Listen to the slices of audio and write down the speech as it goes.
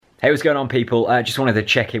Hey, what's going on, people? Just wanted to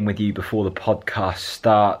check in with you before the podcast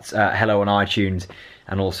starts. Hello on iTunes,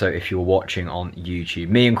 and also if you're watching on YouTube.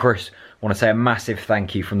 Me and Chris want to say a massive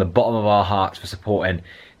thank you from the bottom of our hearts for supporting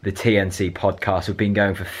the TNC podcast. We've been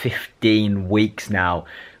going for 15 weeks now.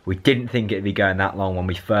 We didn't think it'd be going that long when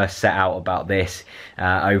we first set out about this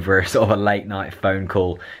over a sort of a late night phone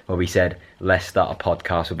call where we said, let's start a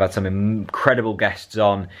podcast. We've had some incredible guests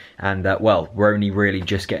on, and we're only really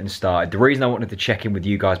just getting started. The reason I wanted to check in with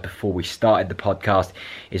you guys before we started the podcast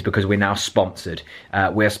is because we're now sponsored.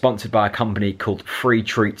 We're sponsored by a company called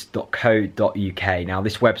freetreats.co.uk. Now,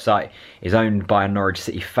 this website is owned by a Norwich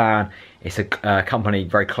City fan. It's a company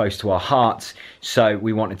very close to our hearts, so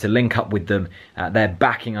we wanted to link up with them. They're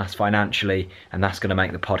backing us financially, and that's going to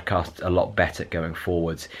make the podcast a lot better going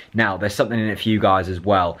forwards. Now, there's something in it for you guys as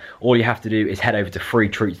well. All you have to do is head over to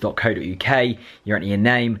freetreats.co.uk, you enter your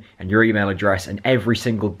name and your email address, and every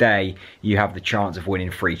single day you have the chance of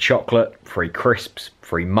winning free chocolate, free crisps,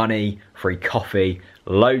 free money, free coffee,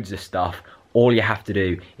 loads of stuff. All you have to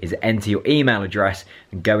do is enter your email address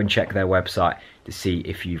and go and check their website to see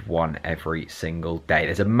if you've won every single day.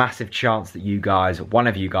 There's a massive chance that you guys, one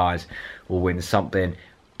of you guys, will win something.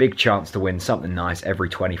 Big chance to win something nice every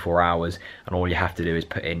 24 hours, and all you have to do is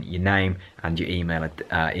put in your name and your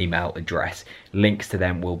email address. Links to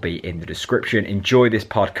them will be in the description. Enjoy this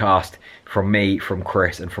podcast from me, from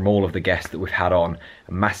Chris, and from all of the guests that we've had on.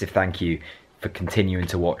 A massive thank you for continuing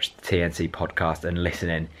to watch the TNC podcast and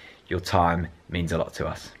listening. Your time means a lot to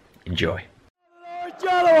us. Enjoy.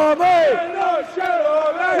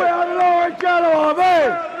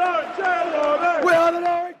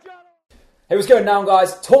 Hey, what's going down,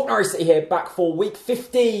 guys? Talk Norwich City here, back for week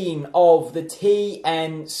 15 of the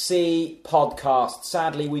TNC podcast.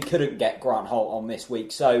 Sadly, we couldn't get Grant Holt on this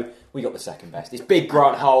week, so we got the second best. It's Big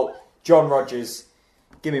Grant Holt, John Rogers.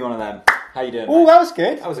 Give me one of them. How you doing? Oh, that was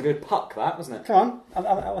good. That was a good puck, that, wasn't it? Come on,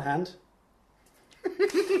 have a hand.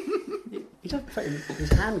 He doesn't put his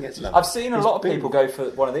hand against it. I've seen a lot of people go for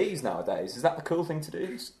one of these nowadays. Is that the cool thing to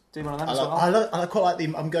do? Do one of them as well? I quite like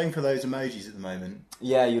the. I'm going for those emojis at the moment.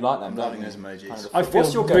 Yeah, you like them, I'm don't loving you? those emojis. Kind of I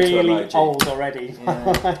feel really old already.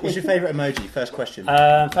 Yeah. What's your favourite emoji? First question.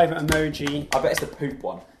 Favourite emoji? I bet it's the poop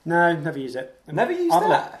one. No, never use it. Never used Have a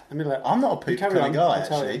that? look. Let me look. I'm not a poop kind of guy,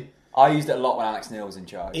 actually. I used it a lot when Alex Neil was in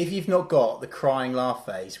charge. If you've not got the crying laugh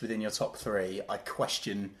face within your top three, I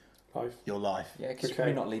question your life. Yeah, because you're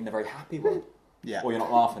probably not leading a very happy one. Yeah. Or you're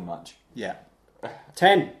not laughing much. Yeah.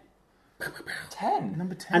 10. 10?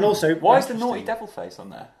 Number 10. And also, Why is the naughty devil face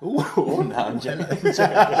on there? Ooh. No, I'm joking.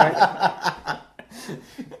 That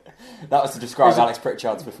was to describe Alex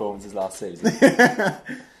Pritchard's performances last season.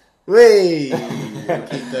 Whee!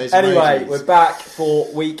 Keep those Anyway, emojis. we're back for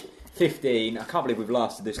week 15. I can't believe we've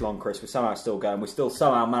lasted this long, Chris. We're somehow still going. We're still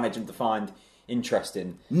somehow managing to find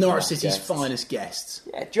interesting Norwich City's guests. finest guests.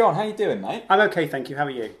 Yeah, John, how you doing, mate? I'm okay, thank you. How are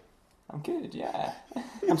you? I'm good, yeah.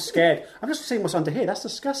 I'm scared. I'm just seeing what's under here. That's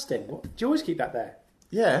disgusting. Do you always keep that there?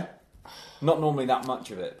 Yeah. Not normally that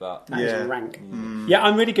much of it, but... That is Yeah. rank. Yeah,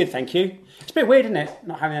 I'm really good, thank you. It's a bit weird, isn't it?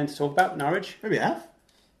 Not having anything to talk about Norwich. Maybe we have.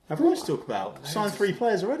 Have we to talk about? Signed 3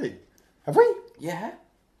 players already. Have we? Yeah.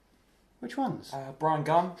 Which ones? Brian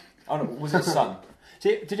Gunn. Oh, no, was his son?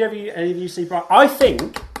 Did any of you see Brian? I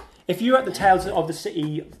think, if you were at the tails of the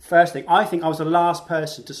City first thing, I think I was the last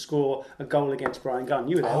person to score a goal against Brian Gunn.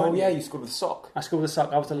 You were there, Oh, weren't yeah, you? you scored with a sock. I scored with a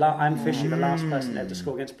sock. I was I'm officially the last person ever to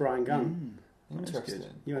score against Brian Gunn. Interesting.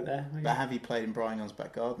 You weren't there, were you? But have you played in Brian Gunn's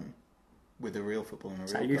back garden? With a real football and a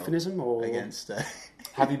Is real that a goal? euphemism or Against...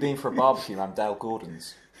 Have you been for a barbecue around Dale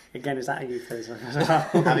Gordon's? again? Is that a euphemism?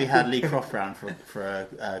 have you had Lee Croft round for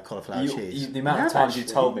cauliflower cheese? The amount of have times you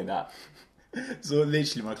actually. told me that. So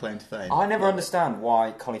literally my claim to fame. I never understand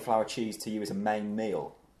why cauliflower cheese to you is a main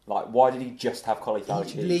meal. Like, why did he just have cauliflower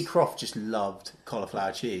cheese? Lee Croft just loved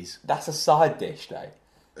cauliflower cheese. That's a side dish, though.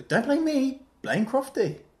 Don't blame me. Blame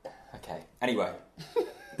Crofty. Okay. Anyway.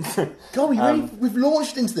 God, we've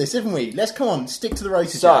launched into this, haven't we? Let's come on, stick to the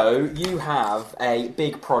rotor. So, you have a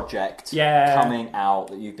big project coming out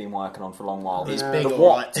that you've been working on for a long while. It's The big, What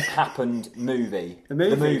alright. Happened movie. The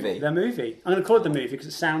movie. I'm going to call it the movie because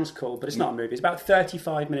it sounds cool, but it's not a movie. It's about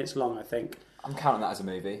 35 minutes long, I think. I'm counting that as a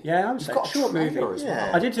movie. Yeah, I would You've say got a short movie. trailer as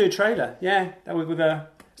well. I did do a trailer. Yeah, that was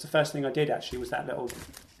it's the first thing I did actually. Was that little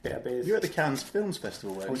bit of biz. You're at the Cannes Films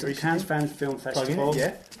Festival, weren't I was you? at the Cannes Film Festival.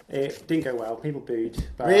 Yeah. It didn't go well. People booed.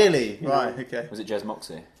 But, Really? you know, Right. Okay. Was it Jez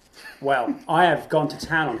Moxie? Well, I have gone to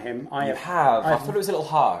town on him. You have. I thought it was a little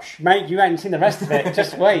harsh. Mate, you haven't seen the rest of it.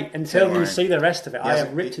 Just wait until Don't you worry. see the rest of it. I Yeah,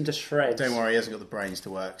 have ripped into shreds. Don't worry, he hasn't got the brains to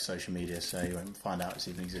work social media, so you won't find out it's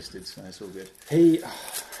even existed. So it's all good.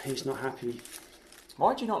 He's not happy.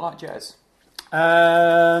 Why do you not like Jez?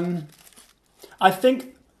 I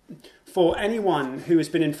think for anyone who has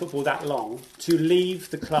been in football that long to leave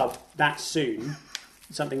the club that soon,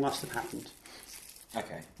 something must have happened.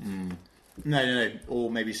 Okay. No. Or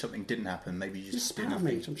maybe something didn't happen. Maybe you Just just did spare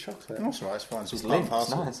nothing. me some chocolate. That's all right. It's fine. It's all It's part and limp, it's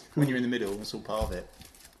parcel. nice. When you're in the middle, it's all part of it.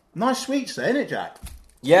 Nice sweets, there, isn't it, Jack?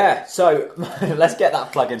 Yeah, so let's get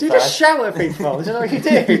that plug in Do you first. just shout at people? Is that what you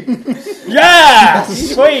do? Yeah!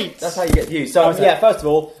 Sweet! That's how you get views. So, first of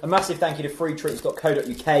all, a massive thank you to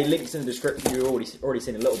freetreats.co.uk. Links in the description. You've already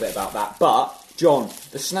seen a little bit about that. But, John,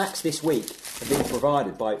 the snacks this week have been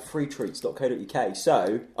provided by freetreats.co.uk.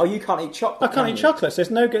 So, you can't eat chocolate. I can't eat chocolate, so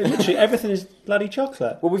there's no good. Literally, everything is bloody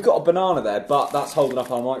chocolate. Well, we've got a banana there, but that's holding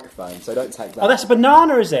up our microphone, so don't take that. Oh, that's a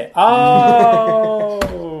banana, is it? Oh,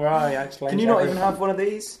 right. Actually, Can you not even have one of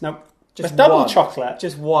these? Nope. Just It's double one. chocolate.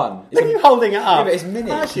 Just one. Look at you holding it up. Yeah, but it's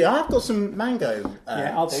mini. Actually, I've got some mango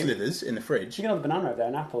I'll do. slivers in the fridge. You can have the banana over there,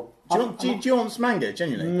 an apple. Do you want some mango,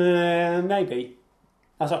 genuinely? Maybe.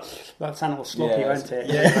 That sounded all sloppy, Yeah, won't it?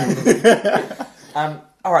 Yeah.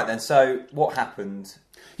 All right then. So what happened?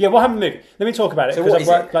 Yeah, What Happened movie. Let me talk about it So because what I've is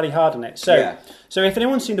worked it? bloody hard on it. So, Yeah. so if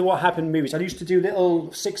anyone's seen the What Happened movies, I used to do little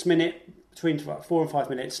 6-minute, between 4 and 5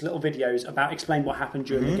 minutes, little videos about explain what happened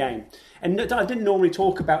during the game. And I didn't normally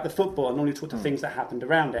talk about the football. I normally talked to things that happened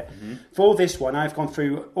around it. For this one, I've gone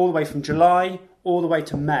through all the way from July all the way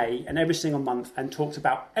to May, and every single month, and talked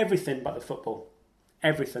about everything but the football.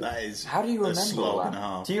 Everything. That is How do you a remember slog all and a that?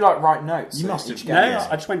 half. Do you write notes? You at must each have- game? No, Yes.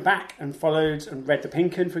 I just went back and followed and read the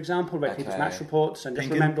Pink 'Un, for example, read people's Okay. match reports, and just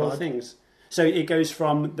Pink 'Un, remembered all the bud. things. So it goes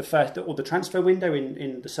from the transfer window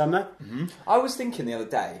in the summer. I was thinking the other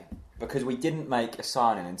day, because we didn't make a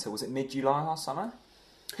signing until, was it mid-July last summer?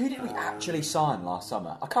 Who did we actually sign last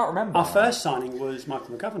summer? I can't remember. Our first signing was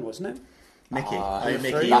Michael McGovern, wasn't it? Mickey. That's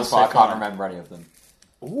Mickey. why I also can't can't remember any of them.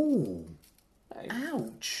 Ooh. No,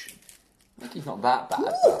 Ouch. Mickey's not that bad,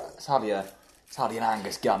 but it's hardly an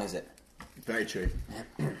Angus gun, is it? Very true.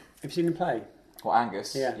 Have you seen him play? What,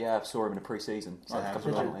 Angus? Yeah. I saw him in a pre-season. So I a have, couple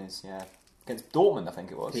of did you? penalties, yeah. Against Dortmund, I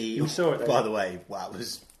think it was. We saw it, though. By the way, wow, it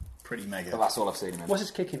was pretty mega. But that's all I've seen him in. What's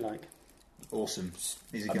his kicking like? Awesome.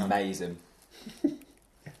 He's a gun. Amazing.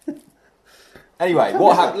 Anyway,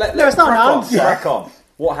 what happened? No, it's not an answer. Crack on.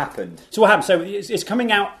 What happened? So what happened? So it's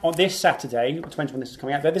coming out on this Saturday. It depends when this is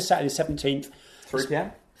coming out. But this Saturday, 17th. 3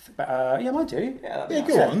 p.m? Yeah, I might do. Yeah, that'd be Yeah,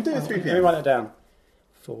 nice. go on, do it 3 Let me p.m. write that down.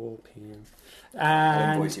 4 p.m. I'll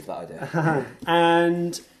And invoice you for that idea.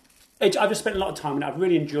 and I've just spent a lot of time and I've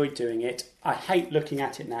really enjoyed doing it. I hate looking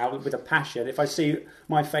at it now with a passion. If I see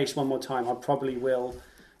my face one more time, I probably will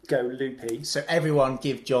go loopy. So everyone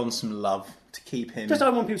give John some love to keep him. Just I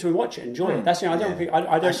want people to watch it, enjoy it. That's I don't. Yeah. I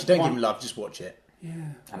don't. Actually, don't want, give him love, just watch it.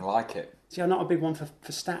 And like it. See, I'm not a big one for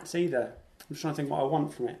stats either. I'm just trying to think what I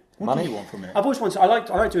want from it. What Money. do you want from it? I've always wanted. I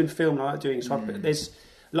like doing film. And I like doing so. There's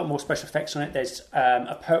a lot more special effects on it. There's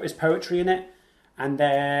there's poetry in it, and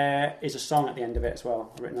there is a song at the end of it as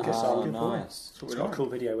well. I've written a song. Nice. It's got a cool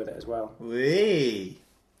video with it as well. Wee.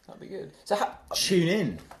 That'd be good. So, Tune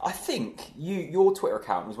in. I think your Twitter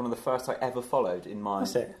account was one of the first I ever followed in my.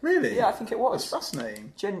 That's it. Really? Yeah, I think it was. That's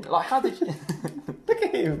fascinating. Like, how did you? Look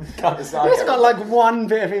at him. Can't He's decide. got like one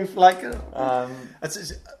bit of info. Like,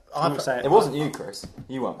 I've, say it. It wasn't you, Chris.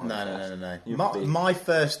 You weren't one. No, of the no, first. no, no, You no. beat- My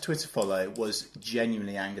first Twitter follow was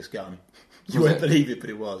genuinely Angus Gunn. You Was won't it? believe it, but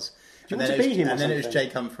it was. Do you And want then to it beat him or and then it was something?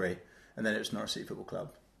 Jake Humphrey, and then it was Norwich City Football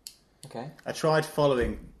Club. Okay. I tried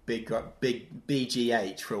following big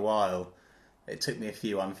BGH for a while. It took me a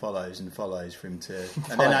few unfollows and follows for him to.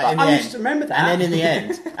 And then in the I end, used to remember that. And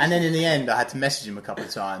then in the end, I had to message him a couple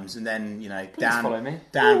of times, and then Dan follow me.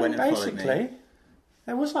 Dan went and followed basically. me.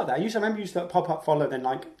 It was like that. I remember you used to pop up, follow, then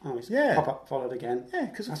like, it's Yeah. pop up, followed again. Yeah,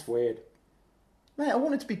 because That's weird. mate, I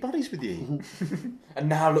wanted to be buddies with you. And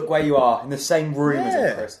now look where you are in the same room as him,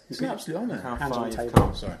 Yeah, Chris. it's an absolute honour. How Hands far on the you've table.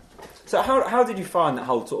 come. Sorry. So how did you find that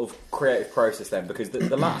whole sort of creative process then? Because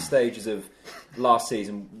the last stages of last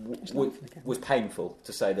season was painful,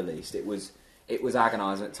 to say the least. It was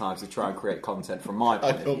agonising at times to try and create content from my I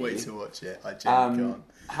point of can't view. wait to watch it. I genuinely can't.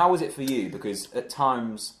 How was it for you? Because at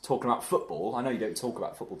times, talking about football, I know you don't talk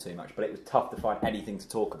about football too much, but it was tough to find anything to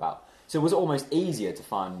talk about. So was it almost easier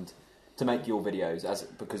to make your videos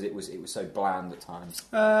because it was so bland at times?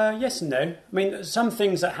 Yes and no. I mean, some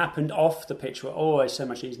things that happened off the pitch were always so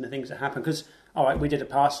much easier than the things that happened. Because, all right, we did a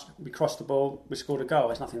pass, we crossed the ball, we scored a goal.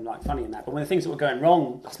 There's nothing like funny in that. But when the things that were going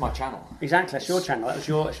wrong, That's my channel. exactly, that's your channel, that's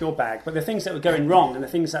your bag. But the things that were going wrong and the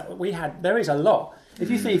things that we had, there is a lot. If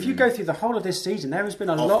you go through the whole of this season, there has been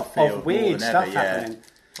a Off lot the field, of weird more than stuff ever, yeah. happening.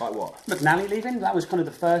 Like what? McNally leaving, that was kind of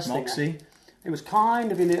the first Moxie. thing. It was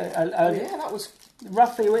kind of in Yeah, that was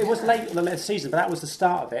roughly, it was late in the season, but that was the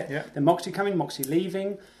start of it. Yeah. Then Moxie coming, Moxie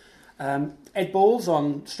leaving. Ed Balls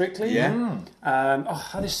on Strictly. Yeah.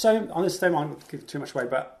 There's so... Honestly, I won't give too much away,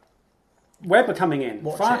 but Webber coming in,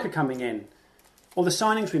 Watch Farker it. coming in, all the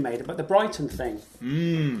signings we made, but the Brighton thing.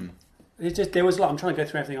 There was a lot. I'm trying to go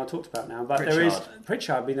through everything I talked about now, but there is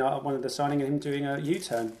Pritchard being one of the signing and him doing a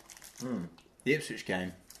U-turn. The Ipswich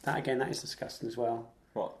game. That is disgusting as well.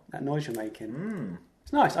 What? That noise you're making.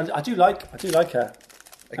 It's nice. I do like a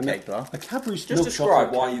cake bar. A Cadbury's Just milk describe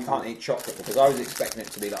chocolate why cake you can't eat chocolate, because I was expecting it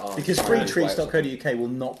to be like... Because freetreats.co.uk will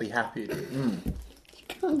not be happy with you.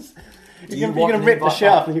 You're going to rip the shirt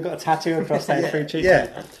off and you've got a tattoo across there. Free cheese.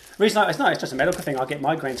 Yeah. Reason it's not. It's just a medical thing. I get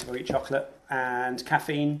migraines if I eat chocolate and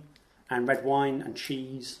caffeine and red wine and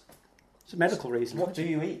cheese. It's a medical reason. What do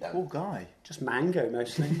you eat then? Poor guy. Just mango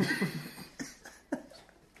mostly.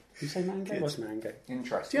 You say mango? What's mango?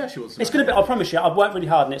 Interesting. Do you actually want some It's going to be. I promise you. I've worked really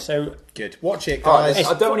hard on it. So good. Watch it, Alright, guys.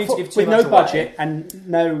 I don't want you to give too with much no away. budget and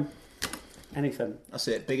no anything. That's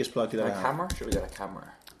it. Biggest plug you'll A ever have. camera? Should we get a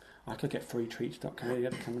camera? I could get freetreats.co. to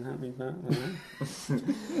come and help me with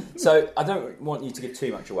that. So, I don't want you to give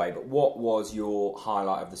too much away, but what was your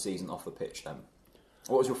highlight of the season off the pitch then?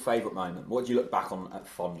 What was your favourite moment? What do you look back on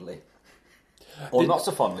fondly? Or not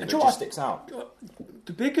so fondly, but just sticks out?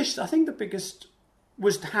 I think the biggest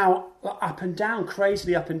was how up and down,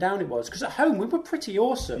 crazily up and down it was. Because at home we were pretty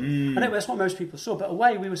awesome. I know that's what most people saw, but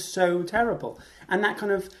away we were so terrible. And that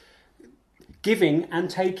kind of giving and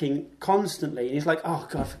taking constantly. And he's like, oh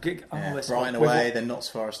God, Brighton away, then Notts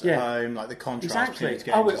Forest at home. Like the contrast between these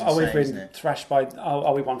games is we've insane, isn't been it? thrashed by.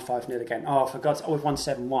 We won 5-0 again. Oh, for God's sake, we've won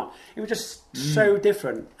 7-1. It was just so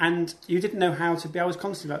different, and you didn't know how to be. I was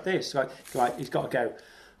constantly like this, like he's got to go.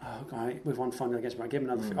 Oh, right, we've won 5-0 against Brighton. Give him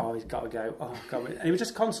another. Oh, he's got to go. Oh God, and it was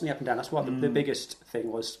just constantly up and down. That's what the biggest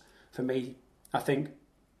thing was for me. I think.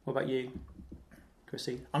 What about you,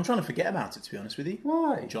 Chrissy? I'm trying to forget about it, to be honest with you.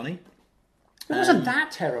 Why? Johnny? It wasn't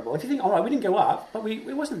that terrible. If you think, all right, we didn't go up, but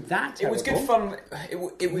it wasn't that It terrible. was good fun.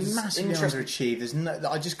 It was Massively interesting. underachieved. There's no,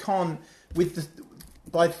 I just can't.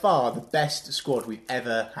 By far the best squad we've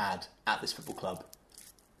ever had at this football club.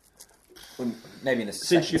 Maybe in a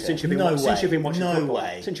Since you've been No since you've been watching way. No football.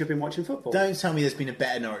 way. Since you've been watching football. Don't tell me there's been a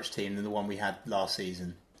better Norwich team than the one we had last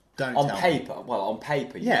season. Don't on tell me. paper. Well, on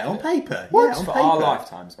paper. Yeah, on paper. What? Yeah, on For paper. our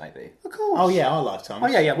lifetimes, maybe. Of course. Oh yeah, our lifetime. Oh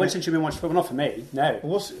yeah. Well, since you've been watching football, not for me. No.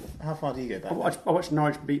 How far do you go back? I watched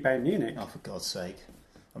Norwich beat Bayern Munich. Oh, for God's sake!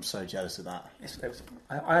 I'm so jealous of that.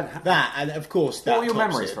 I had That and of course that. What were your tops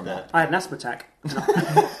memories it, from but- that? I had an asthma attack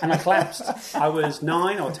and I collapsed. I was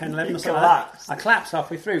 9 or 10, 11 or something like collapsed? that. I collapsed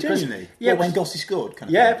halfway through. 'cause- Genuinely? Yeah, What, when Gossy scored? Kind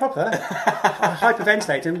of yeah, thing? proper. I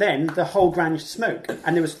hyperventilated, and then the whole ground used to smoke,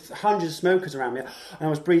 and there was hundreds of smokers around me, and I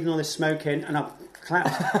was breathing all this smoke in, and I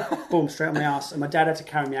collapsed, boom, straight on my ass, and my dad had to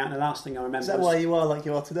carry me out. And the last thing I remember Is that was why you are like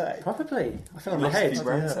you are today? probably I fell on my head. I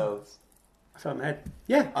fell on my head.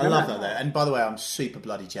 Yeah, I love that though. And by the way, I'm super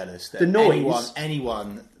bloody jealous that The noise-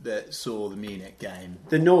 anyone that saw the Munich game.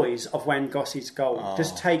 The noise of when Gossy's goal. Oh,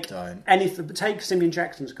 Just take don't. anything. Take Simeon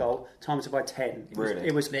Jackson's goal, times it by 10. Really?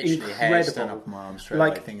 It was Literally hairs stand incredible. up on my arm straight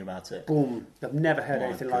Like- away thinking about it. Boom! I've never heard My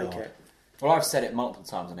anything God. like it. Well, I've said it multiple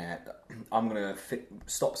times on here. I'm going to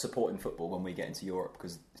stop supporting football when we get into Europe,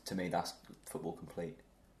 because to me that's football complete.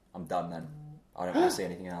 I'm done then. I don't want to see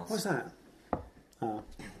anything else. What's that?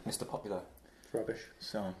 Mr. Popular. Rubbish.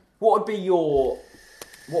 So What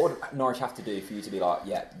would Norwich have to do for you to be like,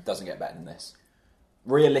 yeah, it doesn't get better than this?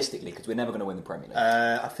 Realistically, because we're never going to win the Premier League.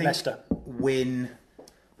 I think Leicester. win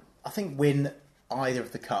either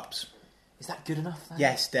of the cups. Is that good enough then?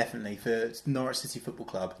 Yes, definitely for Norwich City Football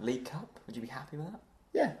Club. League Cup? Would you be happy with that?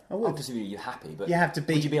 Yeah, I would. Obviously, you're happy, but You have to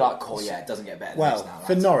beat- would you be like, oh yeah, it doesn't get better than Well, this now?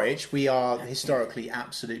 for lads? Norwich, we are historically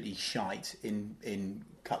absolutely shite in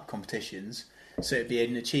cup competitions, so it'd be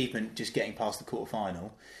an achievement just getting past the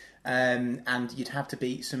quarter-final. And you'd have to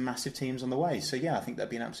beat some massive teams on the way. So yeah, I think that'd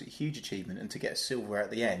be an absolutely huge achievement. And to get silver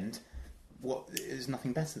at the end, there's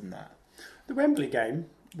nothing better than that. The Wembley game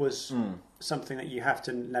was something that you have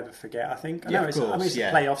to never forget, I think. I Yeah, know of it's course, the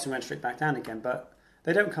yeah. playoffs and went straight back down again, but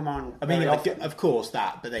they don't come on. I mean, very often. of course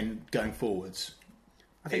that, but then going forwards,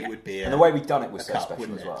 I think it would be. And the way we've done it was a so cup, special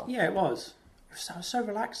wouldn't as it? well. Yeah, it was. I was so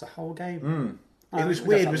relaxed the whole game. It was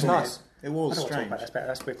weird, wasn't nice. it? It I was don't want to talk strange. about that.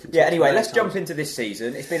 That's weird. Yeah, anyway, let's jump into this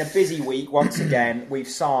season. It's been a busy week once again. We've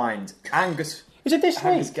signed Angus Is it this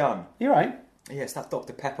week? Gunn. You're right. Yes, that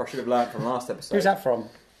Dr. Pepper I should have learned from last episode. Who's that from?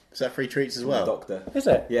 Is that free treats as The well? Doctor. Is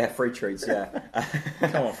it? Yeah, free treats, yeah.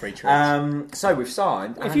 Come on, free treats. So we've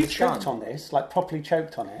signed If you Angus choked Gunn. on this, like properly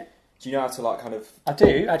choked on it, Do you know how to like kind of... I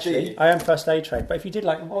do actually. Do you? I am first aid trained, but if you did,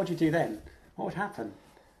 like, what would you do then? What would happen?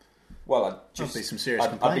 Well, I'd Must be some serious I'd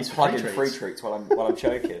be complaints for plugging free free treats while I'm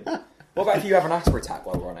choking. What about if you have an asthma attack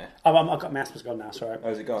while we're on it? I've got my asthma's gone now, sorry. Oh,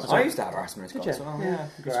 is it gone? I used to have asthma. It's Did gone you? as well. Yeah,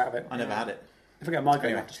 grow out of it. I never had it. If I get a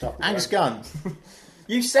migraine, I have to stop. Angus Gunn.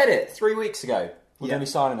 You said it 3 weeks ago. We're Yeah. going to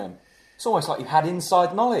be signing him. It's almost like you had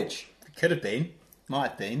inside knowledge. Could have been. Might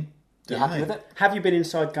have been. You Don't happy know. with it? Have you been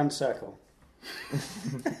inside Gun Circle?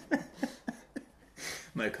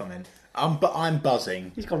 No comment. But I'm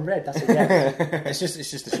buzzing. He's gone red. That's a yes.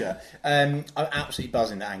 It's just a shirt. I'm absolutely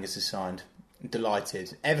buzzing that Angus has signed.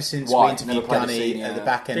 Delighted. Ever since Why? we interviewed Never played a Gunny senior at the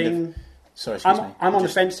back end Ding. of... Sorry, excuse me. I'm on the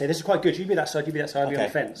fence here. This is quite good. You be that side. You be that side. I'll be on Okay.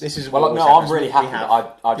 the fence. This is Well, what no, always I'm happens. really We happy. have- I'd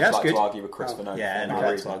Yeah, just that's like good. to argue with Chris for no Yeah, and no I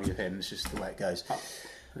like reason. to argue with him. It's just the way it goes.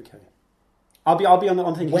 Okay. I'll be on the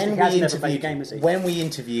thing. When He we, has never played a game, has he? when we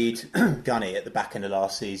interviewed Gunny at the back end of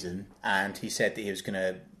last season, and he said that he was going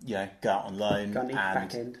to, go out on loan, Gunny, and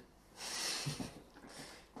back end.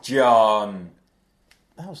 that John,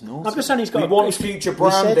 was naughty. I'm just saying he's got we a want future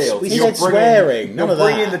brand said- deals. we You're said swearing, none You're of that.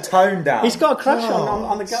 bringing the tone down. He's got a crush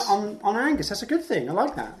Oh, on Angus. That's a good thing. I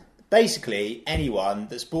like that. Basically, anyone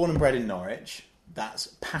that's born and bred in Norwich, that's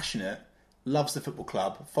passionate, loves the football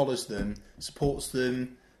club, follows them, supports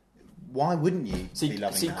them. Why wouldn't you be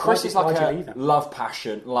loving See, that? Chris is like Why'd you a leave him? love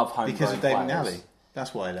passion, love home Because of David Nally.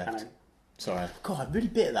 That's why I left. I know. Sorry. God, I really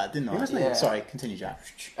bit at that, didn't I? wasn't he? Yeah. Sorry, continue, Jack.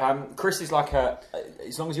 Chris is like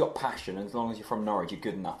as long as you've got passion, as long as you're from Norwich, you're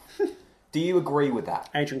good enough. Do you agree with that?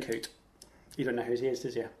 Adrian Coote. You don't know who he is,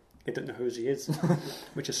 does you? You don't know who he is,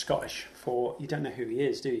 which is Scottish for you don't know who he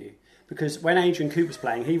is, do you? Because when Adrian Coote was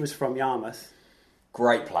playing, he was from Yarmouth.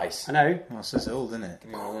 Great place. I know. Well, it says it all, doesn't it?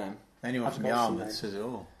 Anyone I've from forgotten Yarmouth his says it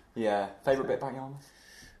all. Yeah. Favourite bit about Yarmouth?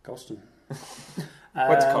 Galston.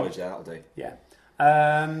 Went to college there, that'll do. Yeah.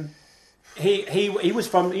 He was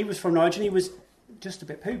from Norwich and he was just a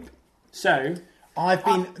bit poop. So I've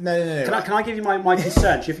been... No. can I give you my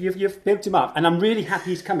concerns? You've built him up, and I'm really happy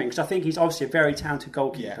he's coming because I think he's obviously a very talented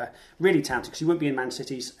goalkeeper, really talented because he wouldn't be in Man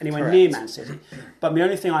City's anywhere Correct. near Man City. But the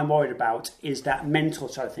only thing I'm worried about is that mental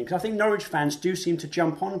side of things. 'Cause I think Norwich fans do seem to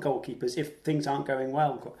jump on goalkeepers if things aren't going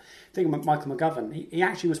well. I think of Michael McGovern. He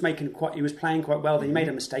actually was he was playing quite well. Then he made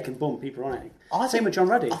a mistake and boom, people are on it. Same with John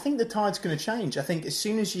Ruddy. I think the tide's going to change. I think as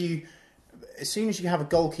soon as you have a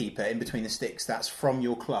goalkeeper in between the sticks that's from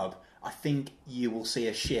your club, I think you will see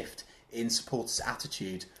a shift in supporters'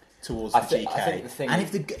 attitude towards the GK. I think the thing and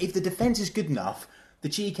if the defence is good enough, the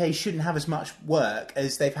GK shouldn't have as much work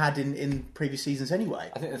as they've had in previous seasons anyway.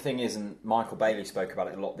 I think the thing is, and Michael Bailey spoke about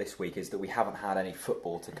it a lot this week, is that we haven't had any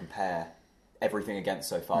football to compare everything against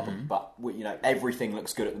so far. But everything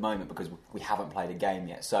looks good at the moment because we haven't played a game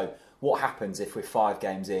yet. So what happens if we're 5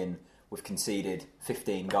 games in, we've conceded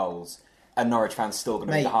 15 goals, and Norwich fans still going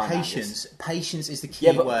to be behind patience. Patience is the key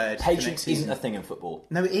Yeah, but word. for patience next isn't season. a thing in football.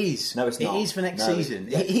 No, it is. No, it's not. It is for next No. season.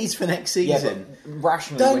 Yeah. It is for next Yeah, season. but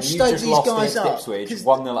rationally, Don't when you stoke just these lost guys against up, Ipswich 'cause-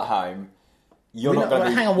 1-0 at home, you're We're not going to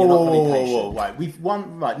be. hang on, you're not whoa, going to be whoa, patient. whoa, right. We've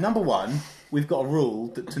won. Right, number one, we've got a rule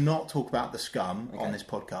to not talk about the scum on this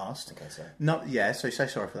podcast. Okay, sorry. So say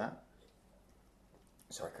sorry for that.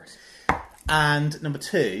 Sorry, Chris. And number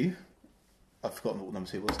two, I've forgotten what number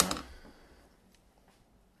two was now.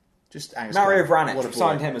 Just Angus Mario Gunn. Vranic, What a we've boy.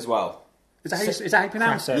 signed him as well. Is that how you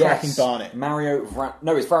pronounce it? Yeah. Cracking Barnet. Mario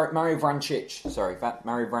Vrancic. Sorry,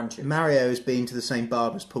 Mario Vrancic. Mario has been to the same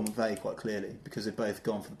barber as Paul McVeigh quite clearly because they've both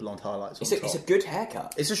gone for the blonde highlights on top. It's a good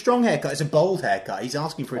haircut. It's a strong haircut. It's a bold haircut. He's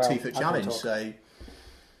asking for a 2-foot I can't challenge, talk. so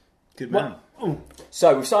good man.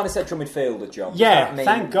 So we've signed a central midfielder, John. Does Yeah, that mean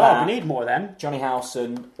thank God. that We need more of them. Johnny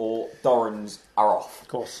Howson or Dorrans are off. Of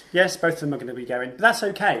course. Yes, both of them are going to be going. But that's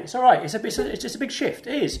okay. It's all right. It's just a big shift.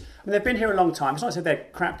 It is. I mean, they've been here a long time. It's not as if they're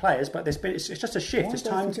crap players, but it's just a shift. Why it's is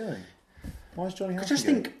time. Johnny going? Why is Johnny I Howson just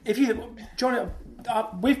going? think if you Johnny,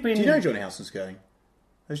 we've been. Do you know Johnny Howson's going?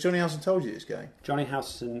 Has Johnny Howson told you it's going? Johnny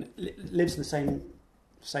Howson lives in the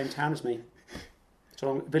same town as me.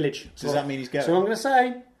 So village. Does that mean he's going? So I'm going to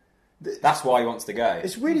say. That's why he wants to go.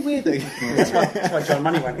 It's really weird though. That's why John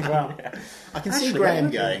Money went as well. I can see Actually,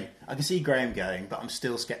 Graham yeah. going. I can see Graham going, but I'm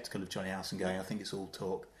still sceptical of Johnny Howson going. I think it's all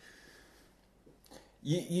talk.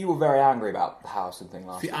 You were very angry about the Howson thing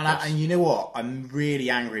last week. And you know what? I'm really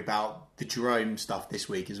angry about the Jerome stuff this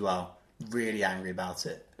week as well. Really angry about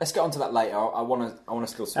it. Let's get onto that later. I want to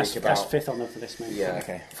still speak about. That's fifth on the for this mate. Yeah.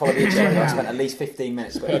 Okay. Follow the agenda. I spent at least 15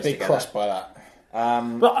 minutes. Put a big cross by that.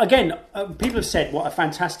 But again, people have said what a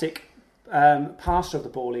fantastic passer of the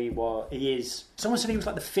ball he is. Someone said he was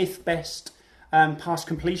like the 5th best pass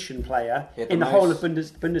completion player in the whole of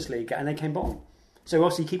Bundesliga, and they came bottom. So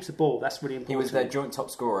obviously he keeps the ball. That's really important. He was their joint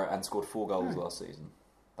top scorer and scored 4 goals last season.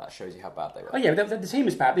 That shows you how bad they were. Oh yeah, the team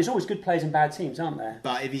is bad. There's always good players and bad teams, aren't there?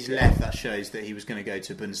 But if he's left, that shows that he was going to go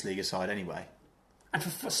to a Bundesliga side anyway. And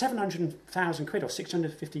for 700,000 quid or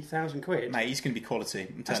 650,000 quid, Mate, he's going to be quality.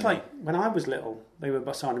 I'm that's telling like when I was little. They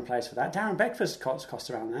were signing players for that. Darren Beckford's cost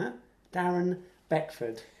around that. Darren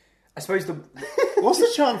Beckford. I suppose you. What's the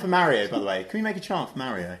chant for Mario, by the way? Can we make a chant for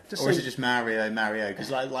Mario? Just Or is sing- it just Mario? Because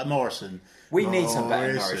like Morrison. we need some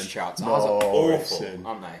better Morrison. Norwich charts. Ours are awful, Morrison.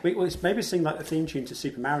 aren't they? Maybe sing like the theme tune to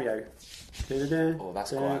Super Mario. Oh,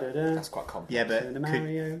 that's quite complex. Yeah, but, The could,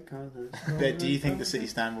 Mario colours. but do you think the City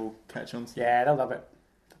stand will catch on to that? Yeah, they'll love it.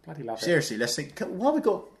 They'll bloody love it. Seriously, let's think. Why have we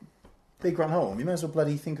got Big Run Home? You might as well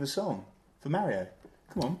bloody think of a song for Mario.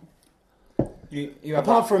 Come on. You have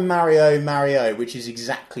Apart from Mario, which is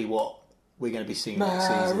exactly what we're going to be singing next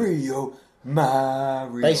season.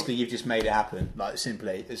 Mario. Basically, you've just made it happen, like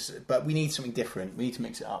simply. But we need something different. We need to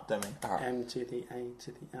mix it up, don't we? M to the A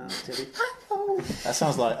to the R to the That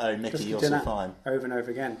sounds like, oh, Mickey, Just you're doing so that fine. over and over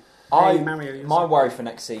again. Hey, Mario, you're My so worry for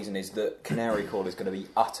next season is that Canary Call is going to be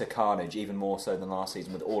utter carnage, even more so than last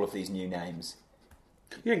season with all of these new names.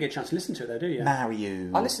 You don't get a chance to listen to it though, do you?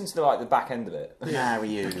 Mario. I listened to the back end of it.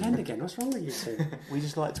 Mario. Again, again. What's wrong with you two? We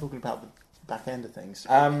just like talking about the back end of things.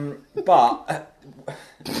 But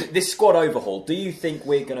this squad overhaul, do you think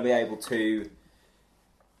we're going to be able to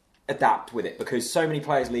adapt with it? Because so many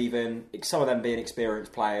players leaving, some of them being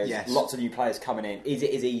experienced players, Yes. lots of new players coming in. Is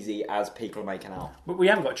it as easy as people are making out? But we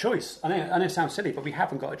haven't got a choice. I know it sounds silly, but we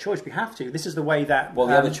haven't got a choice. We have to. This is the way that. Well,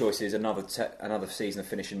 the other choice is another season of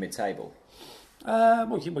finishing mid-table.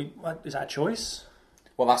 Is that a choice?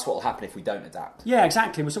 Well, that's what will happen if we don't adapt. Yeah,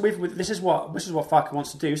 exactly. So this is what Farke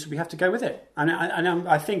wants to do. So we have to go with it. And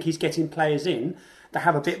I think he's getting players in that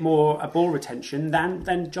have a bit more ball retention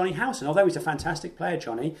than Johnny Howson. Although he's a fantastic player,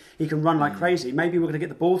 Johnny, he can run like crazy. Maybe we're going to get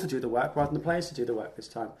the ball to do the work rather than the players to do the work this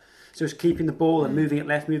time. So it's keeping the ball and moving it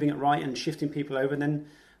left, moving it right, and shifting people over, and then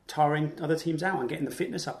tiring other teams out and getting the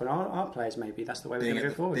fitness up. And our players, maybe that's the way we're going to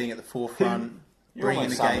go forward. Being at the forefront, You bringing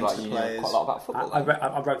the almost sounded game like to the you know players. quite a lot about football.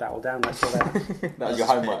 I wrote that all down. That's all there. That was your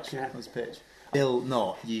homework. Yeah. That's pitch. Still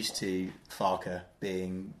not used to Farke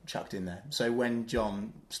being chucked in there. So when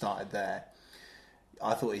John started there,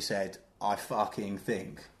 I thought he said, "I fucking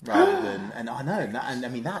think," rather than, and I know, and I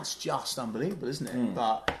mean that's just unbelievable, isn't it?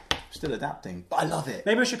 But still adapting. But I love it.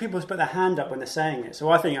 Maybe I should people put their hand up when they're saying it. So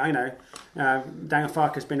I think Daniel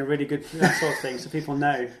Farke has been a really good that sort of thing, so people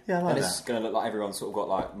know. Yeah, I like And this is that. going to look like everyone's sort of got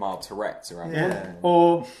like mild Tourette's around. Yeah. there.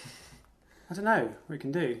 Or I don't know what you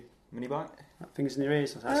can do. Mini bike. Fingers in your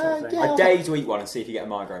ears, that sort of thing. yeah. I dare you to eat one and see if you get a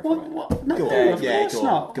migraine from it. What? No, Go on. of Yeah, course go on.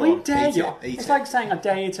 not. Go We on. dare Eat you. it. Eat It's it. like saying I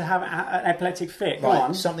dare you to have an epileptic fit. Go Right,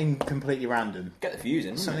 on. something completely random. Get the views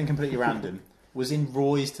in. Something completely random. Was in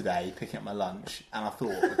Roy's today picking up my lunch, and I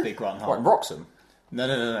thought of Big Run What, in Home. Wroxham?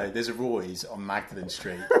 No. There's a Roy's on Magdalen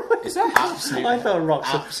Street. Is that? Absolute. I thought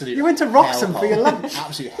Wroxham. Absolute. You went to Wroxham for your hellhole. lunch.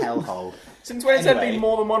 Absolute hellhole. Since when has there Anyway, been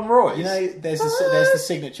more than one Roy's? You know, there's the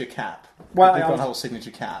signature cap. Well, Big I Run was- Hole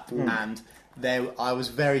signature cap, and I was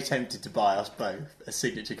very tempted to buy us both a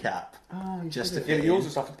signature cap. Oh, Just to yeah, fit but yours in.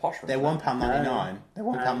 was like a posh one. They're £1.99. They're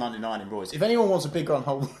 £1.99 in Roy's. If anyone wants a Big Run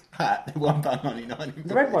Hole hat, they're £1.99 in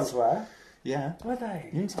The red Roy's. ones were. Yeah. Were they?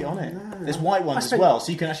 You need to get on it. No. There's white ones I as spent- well,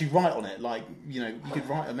 so you can actually write on it. Like, you could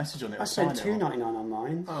write a message on it. I or sign spent it on. $2.99 on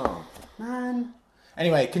mine. Oh. Man.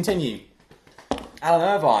 Anyway, continue. Alan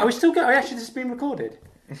Irvine. Are we still going? Actually, this has been recorded.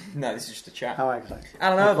 No, this is just a chat. Oh, okay.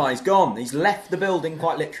 Alan Irvine's gone. He's left the building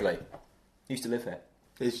quite literally. He used to live here.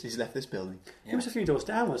 He's left this building. He was a few doors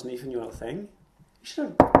down, wasn't he, from your little thing? You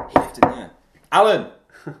should have. He lived in there. Alan!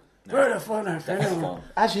 Where the fuck are Definitely you? gone.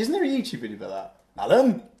 Actually, isn't there a YouTube video about that?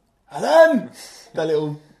 Alan! That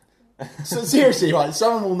little... So seriously, right,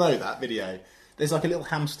 someone will know that video. There's like a little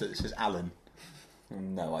hamster that says Alan.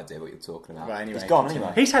 No idea what you're talking about. Right, anyway, He's gone continue.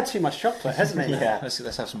 anyway. He's had too much chocolate, hasn't he? Yeah, let's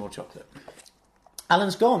have some more chocolate.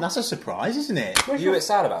 Alan's gone. That's a surprise, isn't it? Are you a bit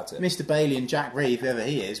sad about it? Mr. Bailey and Jack Reeve, whoever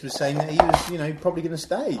he is, was saying that he was, probably going to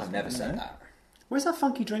stay. I've never said that. Where's that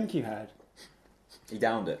funky drink you had? He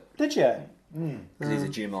downed it. Did you? Because he's a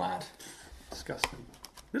Jim lad. Disgusting.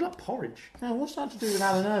 You look like porridge. Now, what's that to do with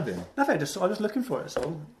Alan Irvine? Nothing. I was looking for it.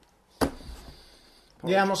 So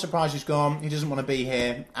Yeah, I'm not surprised he's gone. He doesn't want to be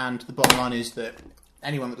here, and the bottom line is that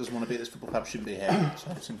anyone that doesn't want to be at this football club shouldn't be here.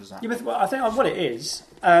 So simple as that. yeah, but I think what it is.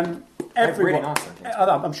 really Everyone, nice, I think.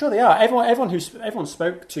 I'm sure they are. Everyone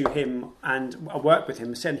spoke to him and worked with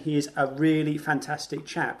him said he is a really fantastic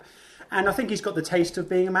chap. And I think he's got the taste of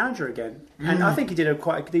being a manager again. And I think he did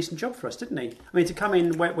quite a decent job for us, didn't he? I mean, to come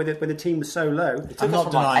in when the team was so low. I'm not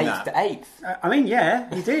From like denying 8th that. to 8th. I mean,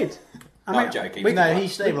 yeah, he did. I I'm joking. We, No, he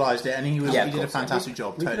stabilised it, and he Yeah, did of a course, fantastic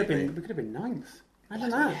job. we could Totally have been agree. ninth. I don't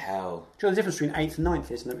know. Hell, Do you know the difference between 8th and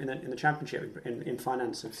 9th is in the championship in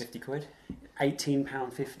finances? £50.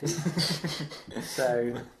 £18.50.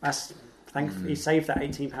 So that's he saved that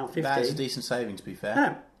 £18.50. That is a decent saving, to be fair.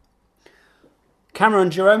 Yeah.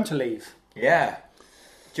 Cameron Jerome to leave. Yeah.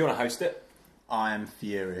 Do you want to host it? I am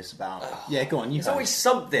furious about. Yeah, go on. There's always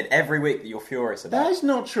something every week that you're furious about. That is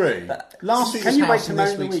not true. Last week Can was you wait House till and Moan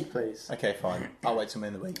this of the week's- Week, please? Okay, fine. I'll wait till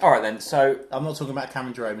Moan of the Week. All right then. So I'm not talking about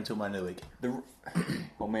Cameron Jerome until Moan of the Week.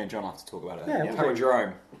 well, me and John have to talk about it. Yeah, we'll Cameron do.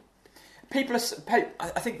 Jerome. People are.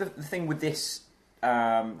 I think the thing with this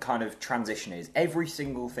kind of transition is every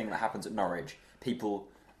single thing that happens at Norwich, people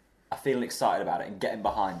are feeling excited about it and getting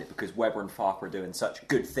behind it because Webber and Farker are doing such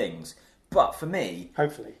good things. But for me,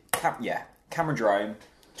 Hopefully. Cameron Jerome,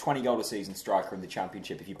 20 goal a season striker in the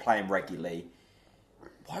Championship. If you play him regularly,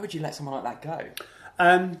 why would you let someone like that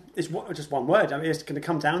go? It's just one word. I mean, it's going to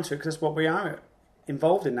come down to it because that's what we are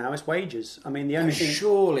involved in now. It's wages. I mean, the only thing.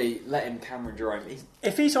 Surely letting Cameron Jerome.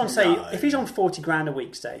 If he's on, say, if he's on 40 grand a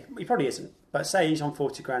week, say, he probably isn't, but say he's on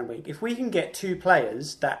 40 grand a week. If we can get two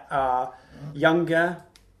players that are younger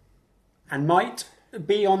and might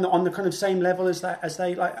be on the kind of same level as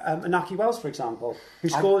they like Inaki Wells, for example, who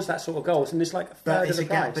scores that sort of goals, and it's like a third of the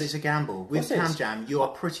price. But it's a gamble. With Of course it Cam is. Jam, you are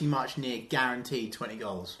pretty much near guaranteed 20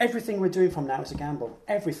 goals. Everything we're doing from now is a gamble.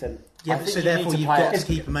 Everything. Yeah, I but think so you need therefore to you've play got it. to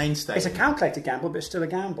keep a mainstay. It's a calculated gamble, but it's still a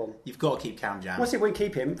gamble. You've got to keep Cam Jam. What's it we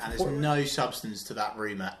keep him? And there's no substance to that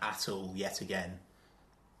rumour at all yet again.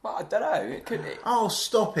 Well, I don't know. It could. Oh,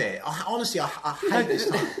 stop it. Honestly, I hate this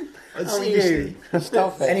time. Oh, Seriously. you.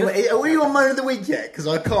 Stop it. Anyway, are we on Moan of the Week yet? Because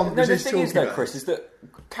I can't No, the resist thing talking is, though, about Chris, is that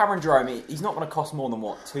Cameron Jerome, he's not going to cost more than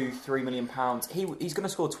what, £2-3 million. He's going to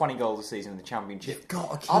score 20 goals a season in the Championship. You've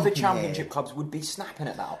got to keep Other him Championship here. clubs would be snapping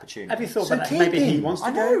at that opportunity. Have you thought So about that? keep Maybe he him. wants to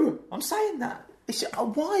I go. know. I'm saying that.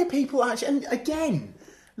 Why are people actually... And again,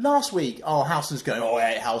 last week, Howson's going,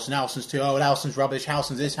 I hate Howson, Howson's too old, Howson's rubbish,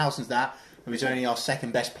 Howson's this, Howson's that. He was only our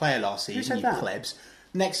second best player last season, said you that? plebs.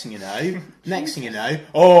 Next thing you know,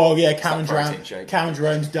 oh yeah, Cameron protein Jerome, shake. Cameron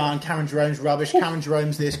Jerome's done, Cameron Jerome's rubbish, Cameron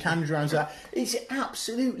Jerome's this, Cameron Jerome's that. It's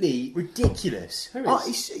absolutely ridiculous. Who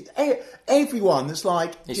is? Everyone that's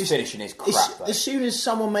like... He's finishing his crap, though. As soon as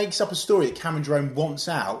someone makes up a story that Cameron Jerome wants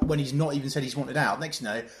out, when he's not even said he's wanted out, next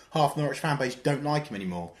thing you know, half the Norwich fan base don't like him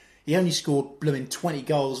anymore. He only scored blooming 20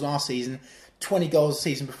 goals last season, 20 goals the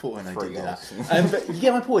season before. I know he 3 didn't do goals. that. But you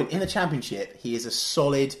get my point. In the Championship, he is a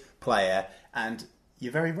solid player, and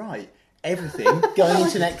you're very right. Everything going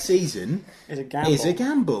into next season Is a gamble. is a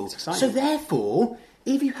gamble. exciting. So therefore,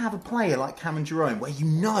 if you have a player like Cameron Jerome, where you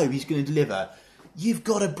know he's going to deliver, you've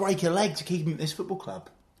got to break a leg to keep him at this football club.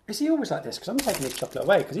 Is he always like this? Because I'm taking his chocolate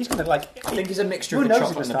away because he's going to like. I think it's a mixture Who of the knows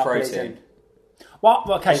chocolate if and he'll the start protein. bleeding? Well,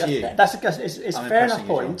 okay, It's you. that's it's I'm a fair enough impressing you,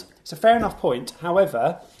 point. John. It's a fair enough point.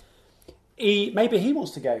 However, maybe he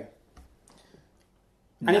wants to go.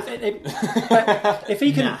 And if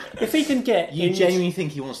he can, Nah. if he can get, You in- genuinely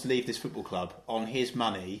think he wants to leave this football club on his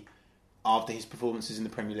money after his performances in the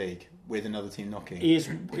Premier League with another team knocking? he's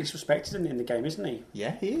respected in the game, isn't he?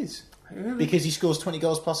 Yeah, he is. Because he scores 20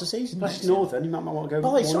 goals plus a season. Plus next year. Northern, he might want to go. By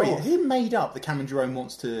the way, more sorry, north. who made up that Cameron Jerome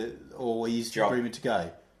wants to, or he's John. rumoured to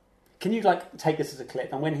go? Can you like take this as a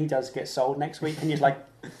clip, and when he does get sold next week, can you like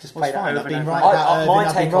just Well, play it's that fine. over I've and been over? right I- about I- Irving, my I've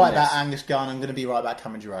been take right on about this- Angus Gunn, I'm going to be right about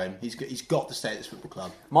Cameron Jerome. He's got to stay at this football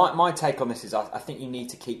club. My take on this is I think you need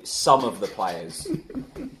to keep some of the players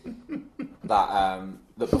that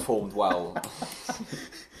performed well.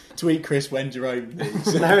 Tweet Chris when Jerome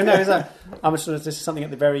leaves. No, it's like, this is something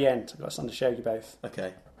at the very end. I've got something to show you both.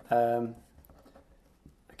 Okay.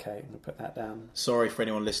 Okay, I'm going to put that down. Sorry for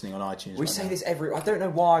anyone listening on iTunes. We right say now. this every. I don't know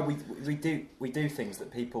why we do things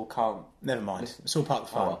that people can't. Never mind. It's all part of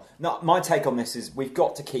the Oh, fun. well. No, my take on this is we've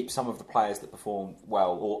got to keep some of the players that performed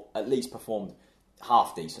well, or at least performed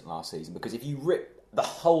half decent last season. Because if you rip the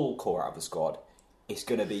whole core out of the squad, it's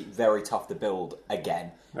going to be very tough to build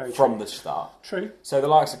again Very from true. the start. True. So the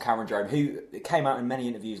likes of Cameron Jerome, who came out in many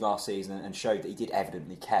interviews last season and showed that he did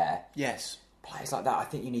evidently care. Yes. Players like that, I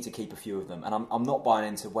think you need to keep a few of them. And I'm not buying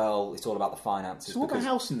into, well, it's all about the finances. So what about because,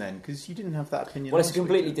 Howson then? Because you didn't have that opinion. well, it's a last week.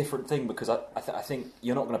 completely different thing because I think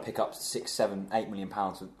you're not going to pick up £6, £7, £8 million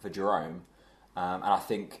for Jerome. And I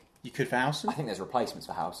think You could for Howson? there's replacements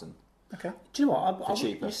for Howson. Okay. Do you know what? For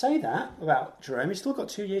cheaper. You say that about Jerome. He's still got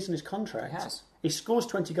 2 years in his contract. He has. He scores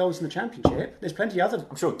 20 goals in the Championship. There's plenty of other.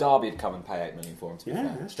 I'm sure Derby would come and pay £8 million for him. To be Yeah,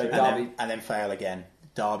 fair. that's So true. Derby. And then fail again.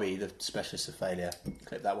 Derby, the specialist of failure.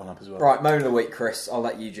 Clip that one up as well. Right, moan of the week, Chris. I'll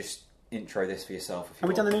let you just intro this for yourself. If you Have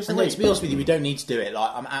we done the want. news of And the yeah, week? to be honest with you, we don't need to do it.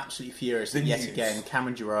 Like, I'm absolutely furious that The yet news. again,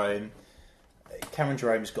 Cameron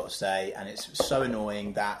Jerome's got to stay, and it's so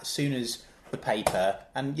annoying that as soon as the paper,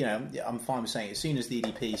 and I'm fine with saying it. As soon as the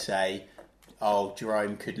EDP say, "Oh,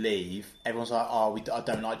 Jerome could leave," everyone's like, "Oh, I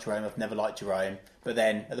don't like Jerome. I've never liked Jerome." But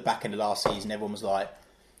then at the back end of last season, everyone was like,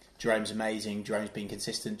 "Jerome's amazing. Jerome's been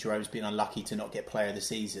consistent. Jerome's been unlucky to not get Player of the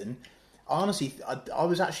Season." Honestly, I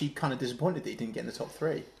was actually kind of disappointed that he didn't get in the top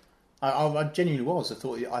 3. I genuinely was. I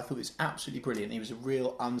thought it was absolutely brilliant. He was a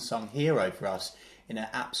real unsung hero for us in an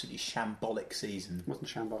absolutely shambolic season. It wasn't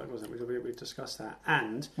shambolic, was it? We discussed that.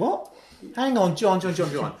 And What? Hang on, John.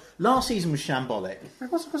 Last season was shambolic. of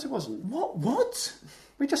course it wasn't. What?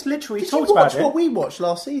 We just literally Did you talked watch about it. what we watched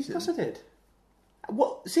last season? Yes, I did.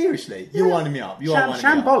 What? Seriously? You're winding me up. You are winding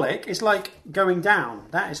me up. Shambolic is like going down.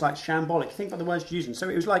 That is like shambolic. Think about the words you're using. So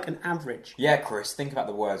it was like an average. Yeah, Chris, think about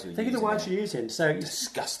the words you're Think using. of the words you're using. So it's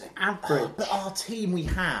Disgusting. average. But our team we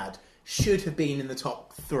had should have been in the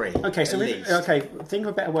top 3. Okay, so at least. think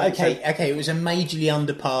of a better word. Okay, So, okay. It was a majorly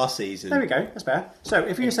under par season. there we go. That's better. So if you're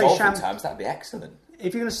In going to say Dolphin terms, that'd be excellent.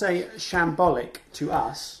 if you're going to say shambolic to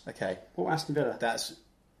us, Okay, what Aston Villa? that's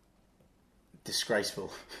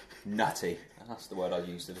disgraceful. Nutty. That's the word I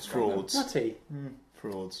used to describe them. Frauds. Nutty.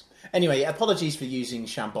 Frauds. Anyway, apologies for using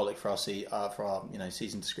shambolic for our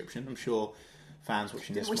season description. I'm sure fans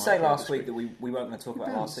watching this. Didn't we might say be last able to week that we weren't going to talk about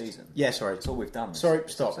last season? Yeah, sorry. That's all we've done. Sorry,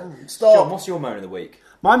 stop. John, Stop. what's your moan of the week?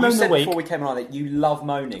 My You moan of said the week. before we came on that you love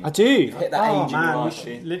moaning. I do. You've hit that age in your man, life. we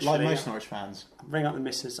should Like literally most Norwich fans. ring up the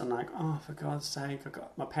missus. I'm like, oh, for God's sake,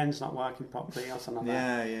 my pen's not working properly or something like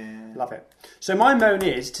that. Yeah. Love it. So my moan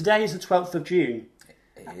is today is the 12th of June.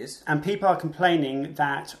 It is. And people are complaining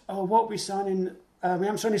that, what are we signing? We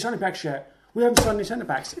haven't signed any centre backs yet. We haven't signed any centre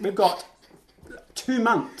backs. We've got 2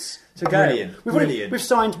 months to go. Brilliant. We've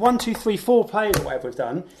signed 1, 2, 3, 4 players or whatever we've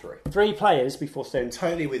done. 3. 3 players before soon.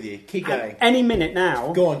 Totally with you. Keep And going. any minute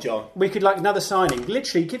now, Go on, John. we could like another signing.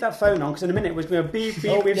 Literally, keep that phone on because in a minute we've Yeah,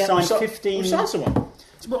 signed we've 15. We've signed someone.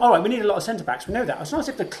 Well, all right, we need a lot of centre backs. We know that. It's not as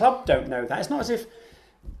if the club don't know that. It's not as if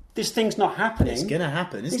this thing's not happening. It's going to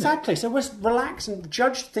happen, isn't Exactly. So let's relax and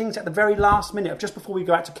judge things at the very last minute, of just before we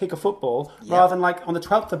go out to kick a football, rather than like on the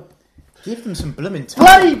 12th of it? Give them some blooming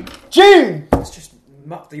time. bloody June. Let's just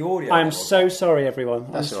muck the audio. I am so sorry,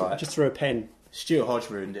 everyone. That's all right. Just threw a pen. Stuart Hodge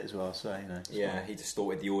ruined it as well, so Yeah, he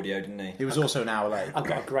distorted the audio, didn't he? He was also an hour late. I've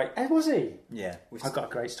got a great. Was he? Yeah. I've got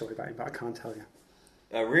a great story about him, but I can't tell you.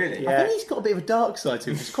 Oh, really? Yeah. I think he's got a bit of a dark side to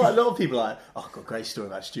him. There's quite a lot of people like, I've got a great story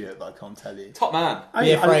about Stuart, but I can't tell you. Top man.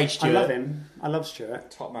 Be afraid, I Stuart. love him. I love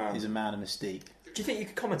Stuart. Top man. He's a man of mystique. Do you think you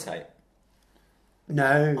could commentate?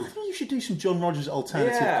 No. I think you should do some John Rogers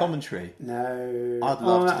alternative Yeah. commentary. No. I'd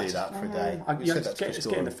love to do that for a day. We said It's that to getting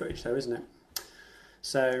Story. the footage, though, isn't it?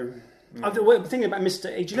 So, the thing about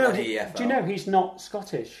Mr. E, do you know? Bloody EFL. Do you know he's not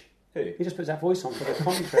Scottish? Who? He just puts that voice on for the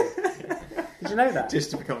commentary. Did you know that?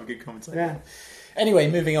 Just to become a good commentator. Yeah. Anyway,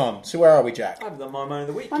 moving on. So where are we, Jack? I've done my moan of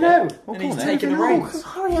the week. I yet. know. Well, And go he's on, taking the then. reins.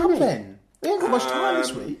 Hurry up then. We haven't got much time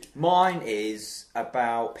this week. Mine is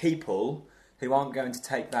about people who aren't going to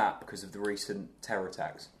take that because of the recent terror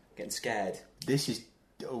attacks. Getting scared. This is...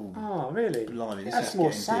 Oh, Oh, really? Blimey, this That's is more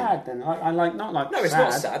getting sad then. I like not like. No, it's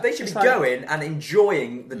not sad. They should It's be like- going and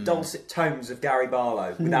enjoying the dulcet tones of Gary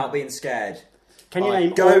Barlow without being scared. Can you Right,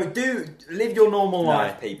 name? Go, all- live your normal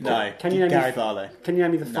life, people. No. Can you name Gary me- Barlow. Can you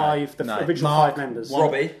name me the five, the No. original Mark, 5 members?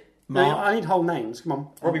 Robbie, No, Mark. I need whole names. Come on.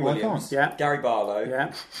 Robbie Why Williams, can't? Yeah. Gary Barlow,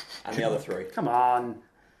 Yeah. and the other 3. Come on.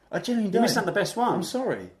 I genuinely You don't. missed out the best one. I'm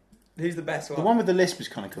sorry. Who's the best one? The one with the lisp was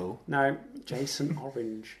kind of cool. No, Jason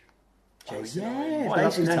Orange. Jason. What a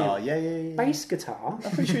Bass lovely guitar. name. Yeah. Bass guitar.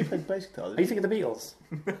 I'm pretty sure he played bass guitar. Are you thinking of the Beatles?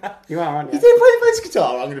 You are, aren't He you? did play the bass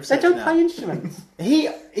guitar. I'm going to They upset don't you now. play instruments.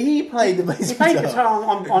 He played the bass He played guitar. guitar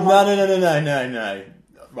on No.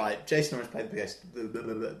 Right, Jason Orange played the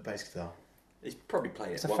bass guitar. He's probably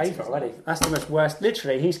played it. It's a once in favourite his already. life. That's the most worst.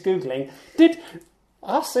 Literally, he's googling.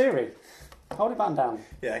 Ask Siri. Hold it button down.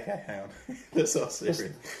 Yeah, okay, hang on. Let's ask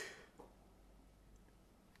Siri.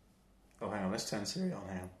 Oh, hang on, let's turn Siri on.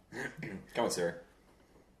 Hang on. Go on, Siri.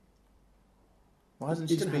 Why doesn't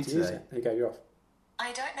You she didn't have speak to use today? it. There you go. You're off.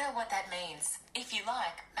 I don't know what that means. If you like,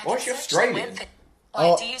 I Why can is she search the Australian? web for- Why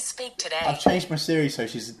Oh, do you speak today? I've changed my Siri so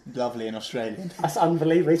she's lovely and Australian. That's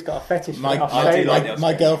unbelievable. He's got a fetish for My, Australia. like the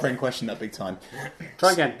my girlfriend questioned that big time.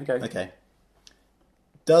 Try again. Okay. Okay.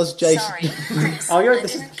 Does Jason... Sorry, Chris. Oh, you're. I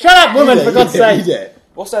This is, didn't shut up, woman! You For did it, God's you did sake. it.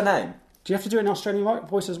 What's her name? Do you have to do it in Australian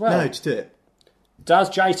voice as well? No, just do it. Does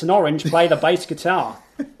Jason Orange play the bass guitar?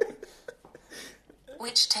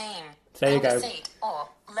 Which team? There you go. Seat or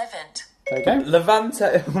Levant? There you go.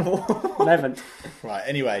 Levante. 11th. Right,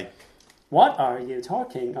 anyway. What are you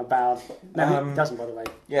talking about? No, he doesn't, by the way.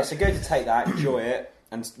 Yeah, so go to take that, enjoy it,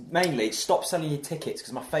 and mainly stop selling your tickets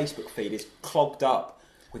because my Facebook feed is clogged up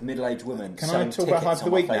with middle-aged women. Can I selling talk about tickets hype of the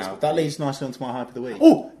on my week now? Facebook That page. leads nicely onto my hype of the week.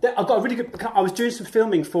 Oh, I've got a really good. I was doing some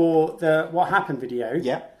filming for the What Happened video.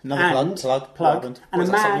 Yeah, another plug. What happened? And Was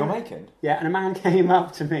a that something man, you're making? yeah, and a man came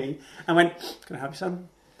up to me and went, "Can I help you, son?"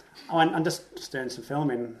 I went, "I'm just doing some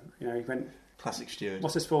filming." You know, he went, Classic steward.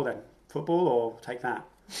 "What's this for then? Football or take that?"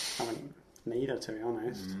 I went, "Neither, to be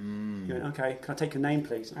honest." He went, "Okay, can I take your name,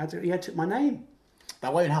 please?" He took my name.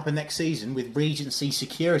 That won't happen next season with Regency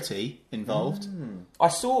security involved. I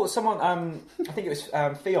saw someone. I think it was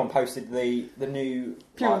Theon posted the new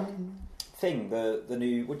thing. The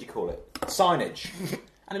new, what do you call it? Signage,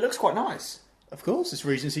 and it looks quite nice. Of course, it's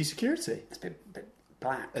Regency security. It's a bit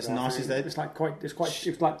black. As rather nice than- as they- It's like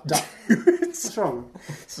it's like duck. What's wrong?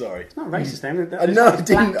 Sorry. It's not racist then. I know, I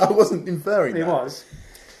didn't. I wasn't inferring It that. was.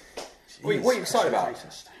 What are you excited about?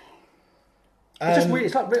 Racist. It's just weird.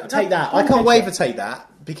 It's like Take that. I can't wait for take that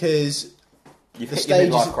because You've the hit your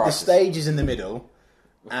stage, midlife the crisis. stage is in the middle,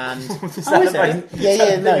 and Oh, is it?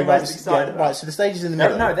 yeah, no, you're right, most excited about? right. So the stage is in the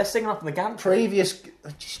middle. No, they're singing up in the gantry.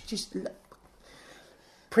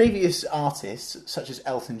 Previous artists such as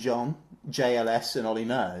Elton John, JLS, and Ollie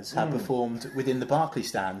Murs have performed within the Barclay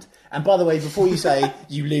stand. And by the way, before you say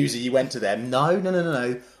you loser, you went to them.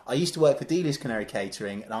 No. I used to work for Dealers Canary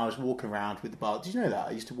Catering, and I was walking around with the bar. Did you know that?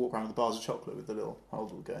 I used to walk around with the bars of chocolate with the little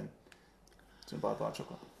holes all going. To buy a bar of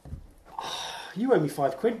chocolate. You owe me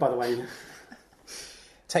 £5, by the way.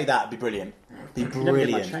 Take that. It'd be brilliant. Be Never get my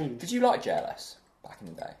brilliant. change. Did you like JLS back in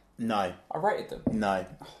the day? No. I rated them. No.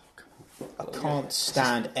 I can't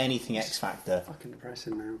stand anything X Factor. Fucking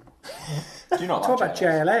depressing now. Do you not Talk like about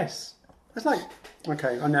JLS. It's like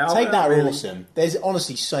okay. I know. Take That really. awesome. There's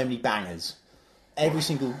honestly so many bangers. Every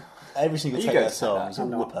single you Take going That to Take song That? is a I'm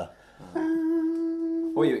not. whooper.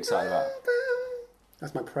 What are you excited about?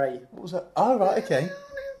 That's my prey. What was that? Oh right, okay.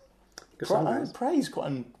 Good song, that is. Praise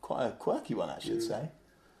quite a quirky one, I should say.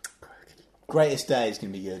 Greatest Day is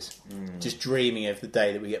going to be good. Just dreaming of the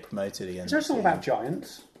day that we get promoted again. Is there a song about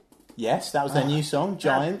giants? Yes, that was their new song,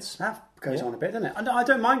 Giants. That goes Yeah. on a bit, doesn't it? I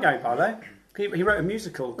don't mind going Barlow. He wrote a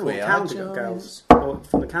musical called We are Calendar giants. Girls. Or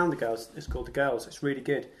from the Calendar Girls. It's called The Girls. It's really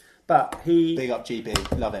good. But he... Big up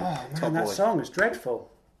GB, love him. Top Man, that boy. song is dreadful.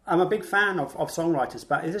 I'm a big fan of songwriters,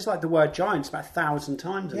 but it's just like the word giants about 1,000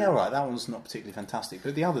 times. Yeah, right. That one's not particularly fantastic,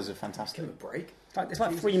 but the others are fantastic. Give it a break. It's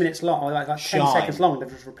like 3 minutes long, or like 10 Shine. seconds long. They've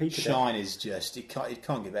just repeated it. Shine is just it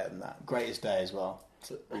can't get better than that. Greatest Day as well.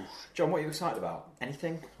 John, what are you excited about?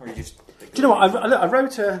 Anything? Or are you just... Do you know what? I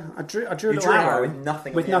wrote I drew a You little drew an arrow arrow with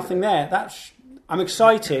nothing on with the end nothing of it. there. I'm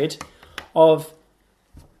excited of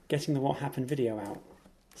getting the What Happened video out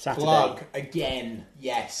Saturday. Plug again.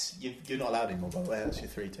 Yes, you're not allowed anymore. By the way, that's your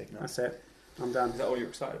 3 taken off. That's it. I'm done. Is that all you're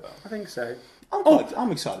excited about? I think so.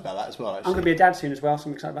 I'm excited about that as well. I'm going to Actually. be a dad soon as well, so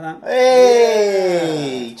I'm excited about that.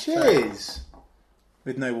 Hey, cheers.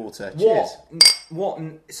 With no water. Cheers.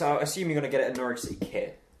 So I assume you're going to get it at Norwich City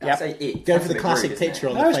Kit. Yep. Say it. Go That's for the a bit classic rude, isn't picture it?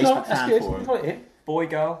 on No, the it's Facebook not. That's fan good. forum. You got it here. Boy,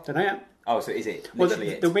 girl. Don't know yet. Oh, so is it Well,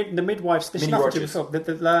 literally the midwife. This is Mini nothing to do Rogers.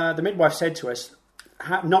 with the midwife said to us,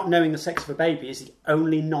 not knowing the sex of a baby is the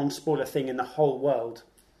only non-spoiler thing in the whole world.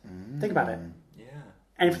 Think about it. Yeah.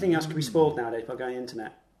 Everything else can be spoiled nowadays by going on the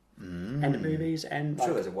internet. End of movies, I'm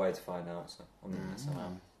sure there's a way to find out. So on the internet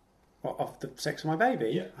somehow. what, of the sex of my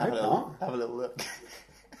baby. Yeah. I hope not. Have a little look.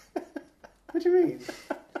 What do you mean?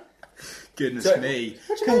 Goodness So- me.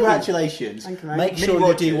 What do you Congratulations. Thank you, mate. Make Mini sure you do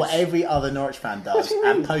Rogers. what every other Norwich fan does do you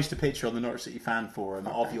and mean? post a picture on the Norwich City fan forum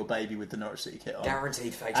of your baby with the Norwich City kit on.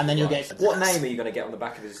 Guaranteed Facebook. And then you'll likes. get- What name are you going to get on the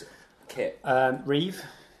back of his kit? Reeve.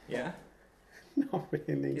 Yeah. Not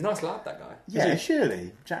really. He's a nice lad, that guy. Yeah, Is it?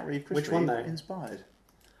 surely. Jack Reeve, Chris Which one, Reeve, though? Inspired.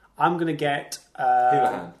 I'm going to get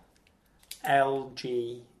Houlihan.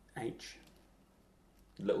 LGH.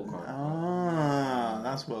 Little Grant. Ah,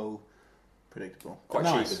 that's well predictable. Quite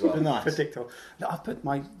nice. cheap as well. But nice. Predictable. Look, I've put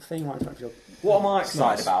my thing right in front of you. What am I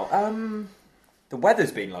excited nice. about? The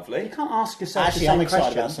weather's been lovely. You can't ask yourself Actually, the same I'm excited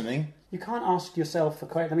question. about something. You can't ask yourself a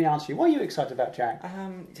question. Let me answer you. What are you excited about, Jack?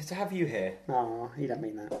 To have you here. Oh, you don't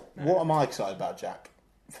mean that. What am I excited about, Jack,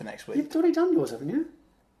 for next week? You've already done yours, haven't you?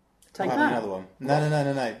 Take I'll that. have another one.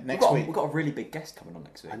 No. Next week. We've got a really big guest coming on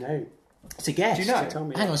next week. I know. It's a guest. Do you know? Tell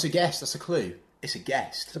me. Hang on, it's a guest. That's a clue. It's a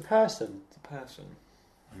guest. It's a person. It's a person.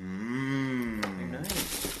 Mm. Who knows?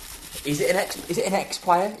 Is it an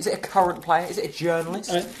ex-player? Is it a current player? Is it a journalist?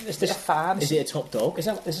 Is it a fan? Is it a top dog? This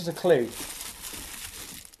is a clue.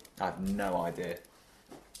 I have no idea.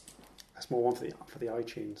 That's more one for the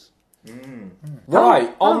iTunes.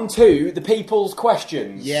 Right, on to the people's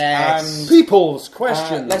questions. Yes. And, People's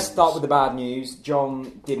questions. let's start with the bad news.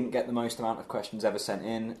 John didn't get the most amount of questions ever sent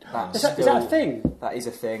in. Is that a thing? That is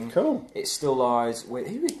a thing. Cool. It still lies with...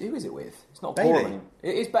 Who is it with? It's not Bailey. Bournemouth.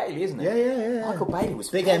 It is Bailey, isn't it? Yeah. Michael Bailey was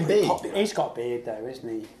Big very MB. popular. He's got a beard though, isn't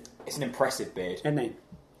he? It's an impressive beard. Isn't he?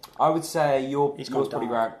 I would say yours He's gone probably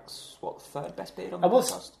dark. ranks, what, third best beard on the I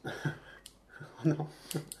was- podcast? No.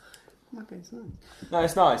 My beard's nice. No,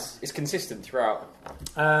 it's nice. It's consistent throughout.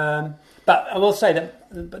 But I will say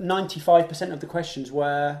that 95% of the questions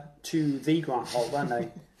were to the Grant Holt, weren't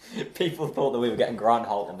they? People thought that we were getting Grant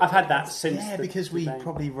Holt on the I've had that since. Yeah, the because we debate.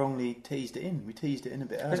 probably wrongly teased it in. We teased it in a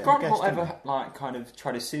bit earlier. Has Grant I Holt guess, ever, didn't like, kind of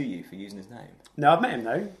tried to sue you for using his name? No, I've met him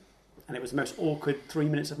though, and it was the most awkward 3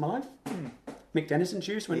 minutes of my life. Mick Dennis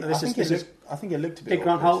introduced. we? Went, I this think is I think it looked a bit Big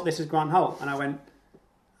Grant awkward. Holt. This is Grant Holt, and I went,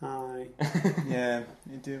 hi. Yeah,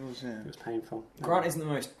 it was. It was painful. Grant isn't the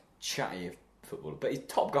most chatty of footballer, but he's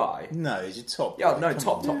top guy. No, he's a top. Yeah, no, Come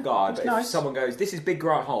top on. guy. It's But nice. if someone goes, "This is Big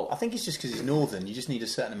Grant Holt," I think it's just because he's northern. You just need a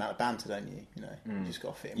certain amount of banter, don't you? You know, you just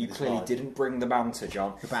got to fit in you with his clearly vibe. didn't bring the banter,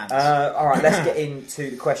 John. The banter. All right, let's get into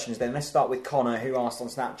the questions then. Let's start with Connor, who asked on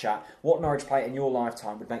Snapchat, "What Norwich player in your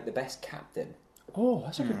lifetime would make the best captain?" Oh,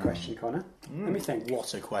 that's a good question, Connor. Let me think.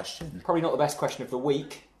 What a question. Probably not the best question of the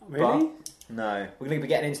week. Really? but- no. We're going to be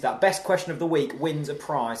getting into that. Best question of the week wins a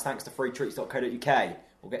prize thanks to freetreats.co.uk.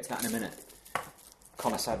 We'll get to that in a minute.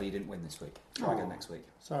 Connor, sadly, you didn't win this week. Try again Oh. next week.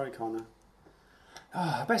 Sorry, Connor.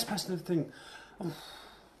 Best person of the thing.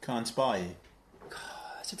 Can't inspire you.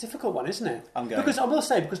 It's a difficult one, isn't it? I'm going. Because I will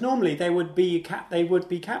say, because normally they would be captain,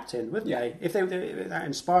 wouldn't they? If they were that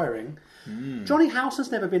inspiring. Johnny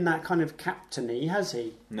Howson's never been that kind of captain-y, has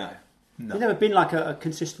he? No. No. He's never been like a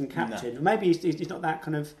consistent captain. Or maybe he's not that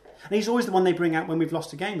kind of. And he's always the one they bring out when we've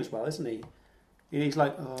lost a game as well, isn't he? And he's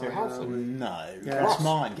like, oh, Howson? No. Yeah. Ross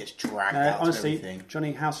Martin gets dragged out to honestly, everything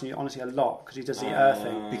Johnny Howson, honestly, a lot because he does the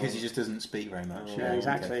thing. because he just doesn't speak very much. Yeah,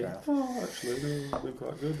 exactly. okay, fair enough. Oh, actually, no, we're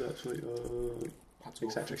quite good, actually.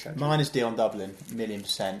 Etc. etc. Mine is Dion Dublin,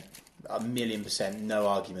 1,000,000%. 1,000,000%, no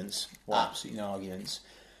arguments. Absolutely no arguments.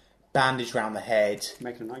 Bandage round the head.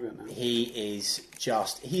 Making an argument now. He's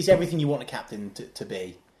everything you want a captain to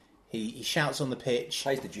be. He shouts on the pitch.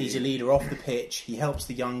 Plays the Jew. He's a leader off the pitch. He helps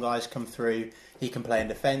the young guys come through. He can play in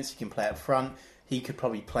defence. He can play up front. He could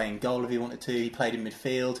probably play in goal if he wanted to. He played in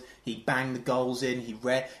midfield. He banged the goals in.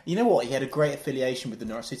 You know what? He had a great affiliation with the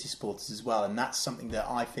Norwich City supporters as well, and that's something that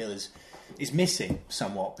I feel is missing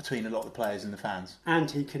somewhat between a lot of the players and the fans. And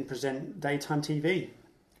he can present daytime TV.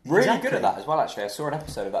 Really Exactly. good at that as well, actually. I saw an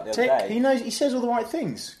episode of that the other Tick. day. He knows. He says all the right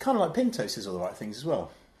things. Kind of like Pinto says all the right things as well.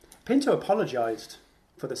 Pinto apologised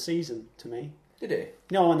for the season to me. Did he? You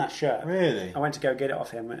know, I won that shirt. Really? I went to go get it off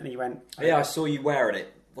him, and he went. Yeah, I saw you wearing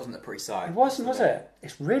it. Wasn't a pretty sight. It wasn't, was it?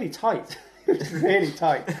 It's really tight. It's really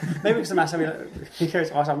tight. Maybe because he goes,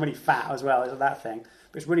 oh, I'm really fat as well. It's that thing,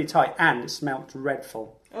 but it's really tight, and it smelled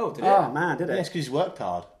dreadful. Oh, did it? Oh man, did Yeah, it? it's because he's worked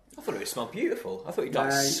hard. I thought it would smell beautiful. I thought you'd like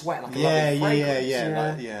No. sweat like a Yeah. lovely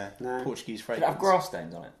fragrance. Yeah. No. Portuguese Did it fragrance. have grass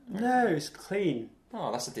stains on it? No, it's clean.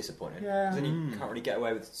 Oh, that's a disappointing. Yeah. 'Cause then you can't really get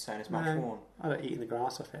away with saying it's match No, worn. I don't eating the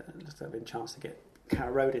grass off it. Just have been a chance to get kind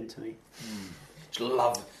of rode into me. Just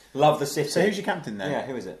love the city. So who's your captain then? Yeah,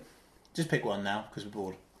 who is it? Just pick one now because we're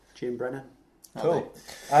bored. Jim Brennan. Cool.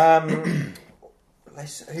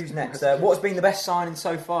 Who's next? What's been the best signing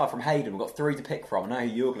so far from Hayden? We've got 3 to pick from. I know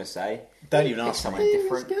who you're going to say. Don't even Pick ask someone me.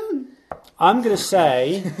 different. I'm going to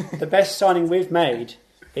say the best signing we've made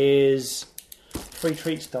is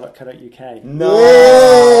freetreats.co.uk.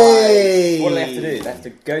 Nice. What do they have to do? They have to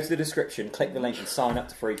go to the description, click the link, and sign up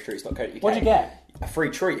to freetreats.co.uk. What'd you get? A free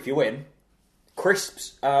treat if you win.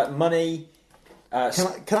 Crisps, money. Can I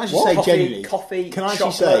just say genuinely? Coffee. Can I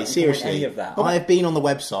actually chocolate, say you can win seriously? Any of that? I have been on the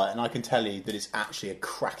website and I can tell you that it's actually a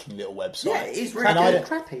cracking little website. Yeah, it is really And good.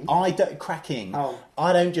 Crappy? I don't cracking. Oh.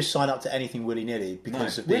 I don't just sign up to anything willy nilly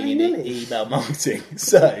because No. of being in Willy-nilly? email marketing.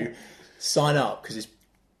 So sign up because it's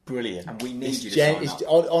brilliant. And we need It's you to sign it's,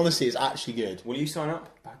 up. Honestly, it's actually good. Will you sign up?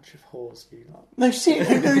 Bunch of whores, you lot. No,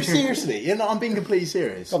 seriously. You know, I'm being completely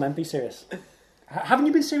serious. Go on then, be serious. Haven't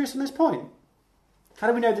you been serious on this point? How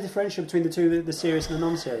do we know the differential between the two, the serious and the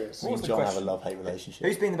non-serious? Me was and the John have a question? love-hate relationship.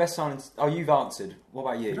 Who's been the best signing? Oh, you've answered. What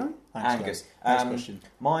about you? Did I? Thanks, Angus. Glenn. Next question.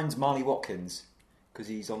 Mine's Marley Watkins because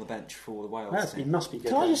he's on the bench for the Wales He team. must be good.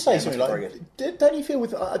 Can I then. just say Yeah, something must be like, very don't you feel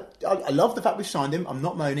with... I love the fact we've signed him. I'm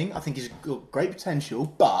not moaning. I think he's got great potential.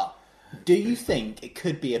 But do you think it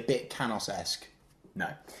could be a bit Canos-esque? No.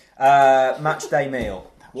 Match day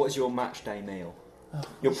meal. What is your match day meal?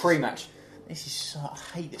 Your pre-match. This is so... I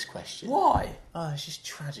hate this question. Why? Oh, it's just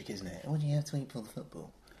tragic, isn't it? What do you have to eat for the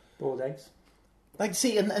football? Boiled eggs. Like,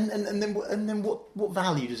 see, and then what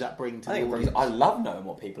value does that bring to I the think audience? I love knowing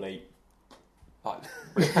what people eat. I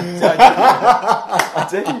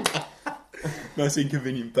do. Nice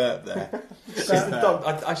inconvenient burp there.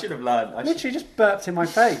 I should have learned. Literally just burped in my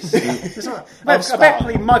face. It's not- I'll I spat bet on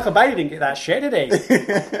it. Michael Bailey didn't get that shit, did he?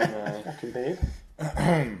 Fucking beard.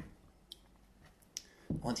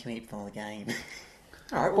 What do you eat for the game?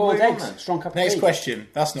 All right, Boiled move on eggs, then. strong cup of Next tea. question.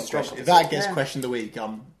 That's not Strong question. If that gets yeah. question of the week,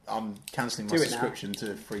 I'm cancelling my Do it now. subscription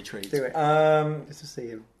to Free Treats. Do it. Um, Just to see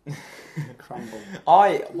him crumble.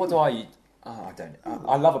 what do I eat? Oh, I don't.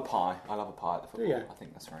 I love a pie. I love a pie at the football. Do you? I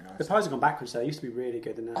think that's very The nice. pies have gone backwards though. They used to be really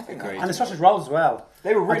good. Didn't they? I think Agreed. And the sausage rolls as well.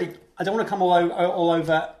 they were really. I don't want to come all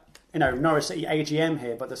over, Norwich City AGM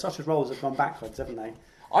here, but the sausage rolls have gone backwards, haven't they?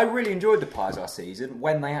 I really enjoyed the pies last season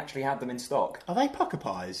when they actually had them in stock. Are they pucker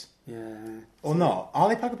pies Yeah. or not? Are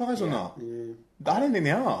they pucker pies or not? I don't think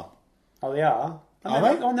they are. Oh, they are. Are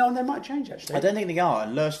they? Oh, no, they might change actually. I don't think they are.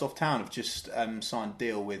 And Lowestoft Town have just signed a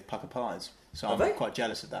deal with pucker pies, so I'm they? quite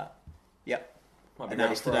jealous of that. Yep. Might be ready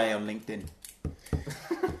Announced for today on LinkedIn.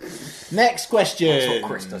 Next question. That's what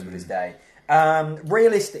Chris does with his day.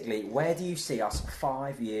 Realistically, where do you see us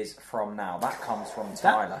 5 years from now? That comes from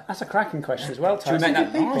Tyler. That's a cracking question as well, Should we Tyler.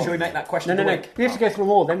 make that? Should we make that question? No. of the week? We have to go through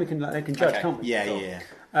them all, then they can judge, Okay. can't we?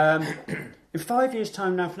 Yeah. In 5 years'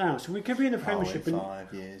 time now, so we could be in the Oh, in Premiership. and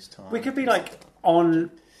 5 years' time. we could be like on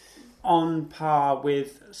par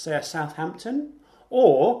with, say, a Southampton,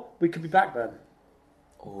 or we could be Blackburn.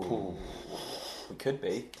 Ooh. We could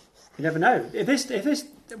be. You never know. If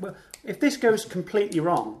this goes completely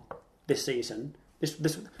wrong this season,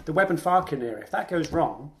 the Webb and Farkin era, if that goes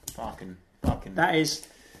wrong, Fucking. that is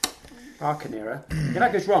Farkin era. If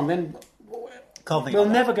that goes wrong, then Can't think we'll like that.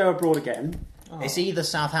 never go abroad again. It's either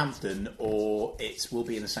Southampton or we'll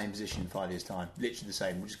be in the same position in 5 years' time. Literally the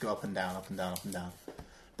same. We'll just go up and down, up and down, up and down.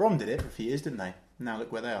 Brom did it for a few years, didn't they? Now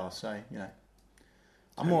look where they are. So,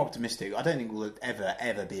 I'm more optimistic. I don't think we'll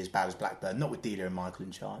ever be as bad as Blackburn. Not with Delia and Michael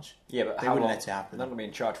in charge. Yeah, but They how wouldn't long? let it happen. They're not going to be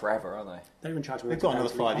in charge forever, are they? They're in charge. They've got another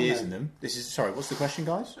 5 years in them. Sorry, what's the question,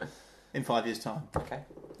 guys? In 5 years' time. Okay.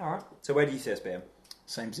 All right. So where do you see us being?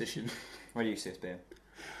 Same position. Where do you see us being?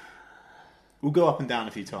 We'll go up and down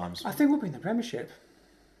a few times. I think we'll be in the Premiership.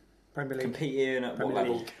 Premier League. Competing at what Premier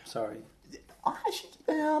level? League. Sorry.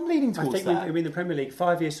 I'm leaning I towards think that. we'll be in the Premier League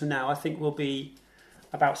 5 years from now. I think we'll be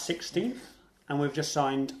about 16th, and we've just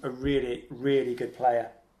signed a really, really good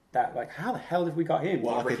player. That how the hell have we got him?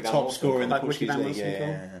 What, like Ricky a Van top Wolfswinkel. scorer in the Like Ricky Portuguese Van league?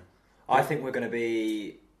 Wolfswinkel. Yeah. I think we're going to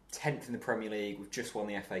be 10th in the Premier League. We've just won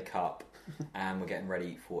the FA Cup, and we're getting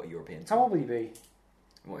ready for a European How tour. old will you be?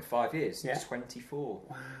 What, in 5 years? Yeah. 24.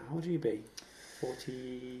 Wow, how old will you be?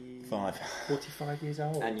 45 years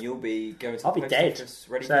old. And you'll be going to I'll the be post dead. office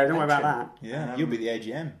ready So for your don't worry about pension. that. Yeah, you'll be the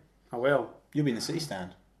AGM. I will. You'll be in the city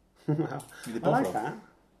stand. Well, You're the I like Bovril.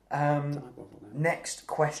 that. Next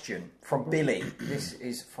question from Billy. This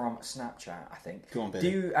is from Snapchat, I think. Go on, Billy.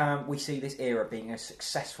 Do we see this era being as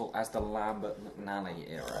successful as the Lambert McNally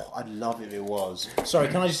era? Oh, I'd love it if it was. Sorry,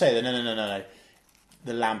 can I just say that? No.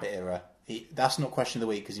 The Lambert era. That's not question of the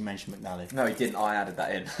week because he mentioned McNally. No, he didn't. I added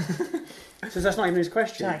that in. So that's not even his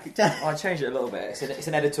question. I changed it a little bit. It's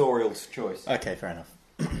an editorial choice. Okay, fair enough.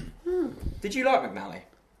 Did you like McNally?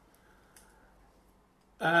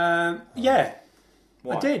 Yeah,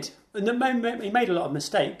 Why? I did. And he made a lot of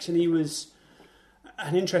mistakes, and he was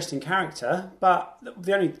an interesting character. But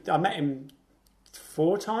I met him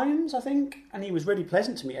 4 times, I think, and he was really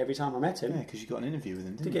pleasant to me every time I met him. Yeah, because you got an interview with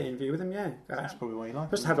him, To didn't get you? an interview with him, yeah. That's probably why you like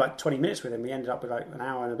Must him. have had 20 minutes with him. We ended up with an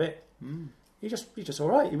hour and a bit. He's just all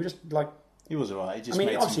right. He was just He was alright. He just I mean,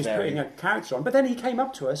 made obviously some he's very... putting a character on, but then he came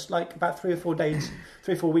up to us about 3 or 4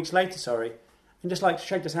 weeks later, and just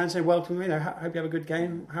shaked his hand, and said, "Welcome, hope you have a good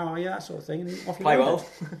game. How are you?" That sort of thing. And off he Play went. well.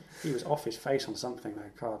 He was off his face on something though.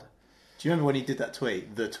 God. Do you remember when he did that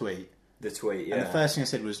tweet? The tweet. The tweet, yeah. And the first thing I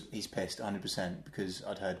said was, he's pissed, 100%, because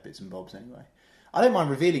I'd heard bits and bobs anyway. I don't mind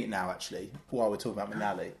revealing it now, actually, while we're talking about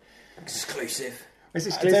McNally. Exclusive.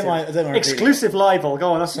 It's I don't mind revealing it. exclusive libel.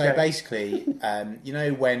 Go on. That's So okay. basically,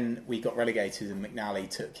 when we got relegated and McNally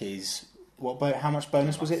took his... How much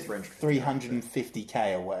bonus was it?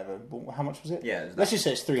 350k or whatever. How much was it? Yeah, it was let's just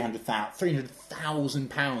say it's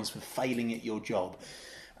 £300,000 for failing at your job.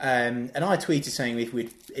 And I tweeted saying if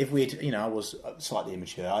we'd I was slightly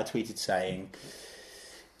immature. I tweeted saying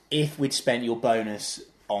if we'd spent your bonus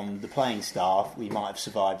on the playing staff, we might have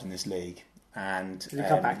survived in this league. And Did he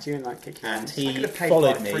come back to you and kick you? and out? I could he have paid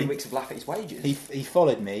followed for me. 3 weeks of Lafferty's wages. He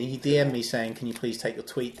followed me. He DM'd me saying, "Can you please take your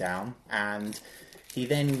tweet down?" And he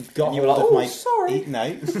then got And you were hold like, of "Oh, my. sorry."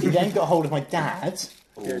 He then got hold of my dad.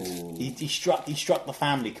 Ooh. He struck the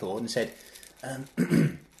family chord and said,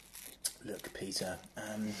 Look, Peter,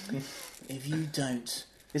 if you don't...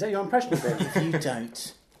 Is that your impression of him? If you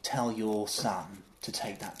don't tell your son to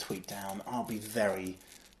take that tweet down, I'll be very,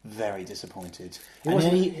 very disappointed. And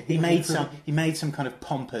then he made some kind of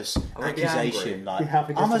pompous accusation, like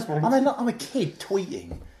I'm a kid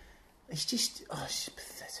tweeting. It's just it's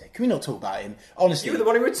pathetic. Can we not talk about him? Honestly, you were the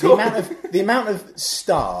one who would talk. The amount of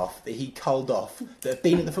staff that he culled off that have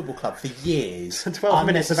been at the football club for years. 12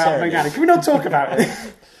 minutes about McNally. Can we not talk about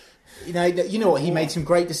it? You know what? He made some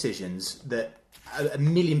great decisions that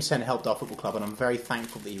 1,000,000% helped our football club, and I'm very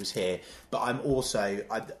thankful that he was here. But I'm also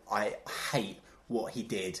I hate what he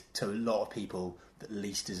did to a lot of people that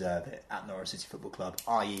least deserve it at Norwich City Football Club,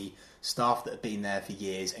 i.e. staff that have been there for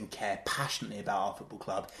years and care passionately about our football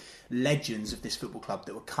club, legends of this football club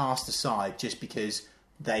that were cast aside just because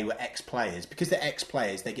they were ex-players. Because they're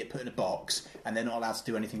ex-players, they get put in a box and they're not allowed to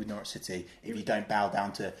do anything with Norwich City if you don't bow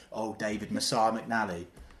down to David Messiah McNally.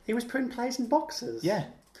 He was putting players in boxes. Yeah.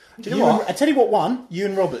 Do you know what? I tell you what won.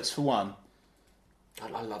 Ewan Roberts for one.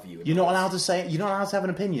 I love you. You're not allowed to say. You're not allowed to have an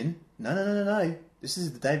opinion. No. This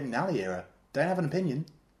is the David McNally era. Don't have an opinion.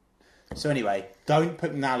 So anyway, don't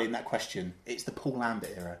put McNally in that question. It's the Paul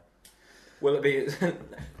Lambert era. Will it be...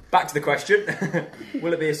 Back to the question.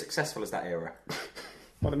 Will it be as successful as that era?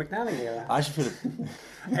 Well, the McNally era. I actually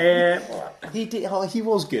feel he did. He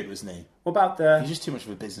was good, wasn't he? What about He's just too much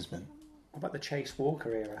of a businessman. What about the Chase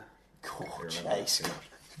Walker era? God, Chase.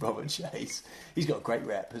 Robert Chase. He's got a great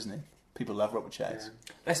rep, hasn't he? People love Robert Chase.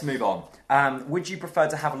 Yeah. Let's move on. Would you prefer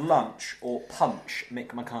to have lunch or punch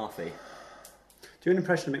Mick McCarthy? Do an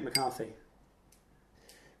impression of Mick McCarthy.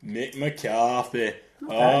 Mick McCarthy.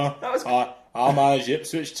 Okay. I manage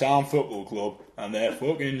Ipswich Town Football Club and they're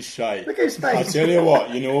fucking shite. Look at his face. I tell you what,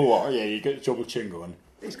 you know what? Yeah, you get the double chin going.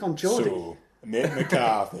 He's gone Geordie. So, Mick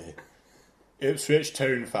McCarthy. Ipswich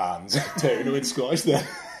Town fans. Town with Scottish there.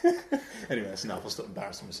 Anyway, that's enough. I'll stop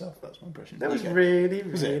embarrassing myself. That's my impression. That was Okay. really,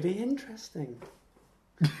 really interesting.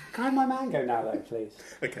 Can I have my mango now, though, please?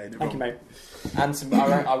 Okay, no Thank you, problem. mate. And some,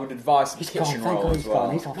 I would advise some He's kitchen gone. Thank God roll he's as well.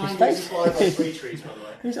 gone. He's off his face. trees, by the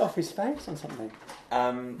way. He's off his face on something.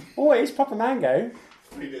 Um, Oh, it's proper mango.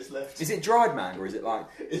 3 bits left. is it dried mango or is it like...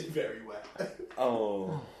 It's very wet.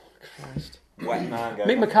 Oh, Christ. wet mango.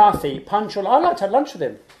 Mick McCarthy, punch or... I'd like to have lunch with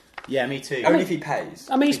him. Yeah, me too. Only if he pays.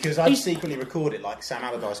 I mean, Because I'd secretly record it like Sam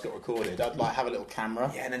Allardyce got recorded. I'd like have a little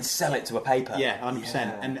camera. Yeah, and then sell it to a paper. Yeah,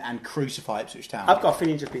 100%. And crucify Ipswich Town. I've got a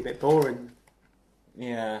feeling he'd just be a bit boring.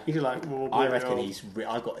 Yeah. He'd be like... I reckon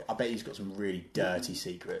I bet he's got some really dirty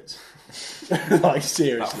secrets. Like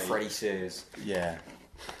seriously. About Freddie Sears. Yeah.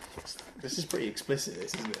 This is pretty explicit,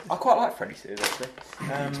 this, isn't it? I quite like Freddie Sears,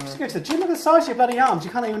 actually. Just go to the gym. Look at the size of your bloody arms.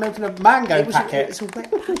 You can't even open a mango packet. It's a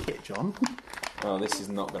wet cricket, John. Oh, this is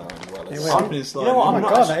not going to end well. It It's- will. I've been You know what, Oh I'm my not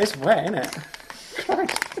God, actually- that is wet,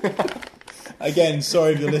 isn't it? Again,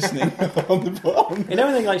 sorry if you're listening on the bottom. You know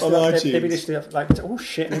when they like On they iTunes. used to be like, oh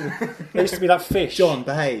shit, they used to be like fish. John,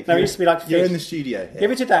 behave. No, it used to be like You're fish. in the studio here. You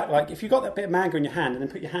ever did that? Like, if you got that bit of mango in your hand and then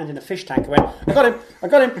put your hand in a fish tank and went, I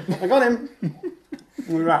got him. And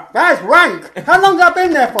we were like, that is rank. How long have I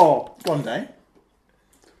been there for? One day.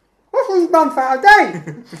 What's this month out of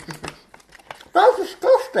date? That's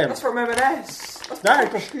disgusting. That's from M&S.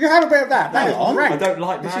 That is, you have a bit of that. That Hang is on. I rank. don't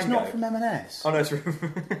like This mango. is not from M&S. Oh, no, it's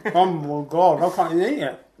from... Oh my God, I can't even eat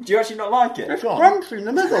it. Do you actually not like it? It's John. crunchy in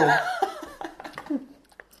the middle.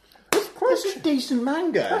 This is decent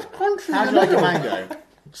mango. It's crunchy How in do the you like middle. a mango?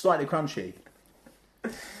 Slightly crunchy.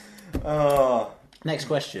 Oh. Next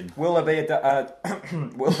question. Will there be a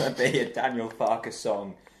will there be a Daniel Farkas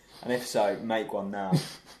song? And if so, make one now.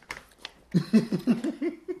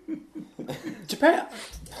 Japan.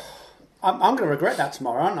 I'm going to regret that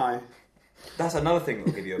tomorrow, aren't I? That's another thing that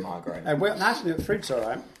will give you a migraine. Well, actually, the fruit's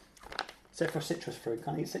alright. Except for citrus fruit.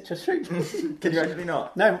 Can't eat citrus fruit. Can you actually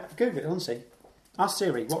not? No, Google it, honestly. Ask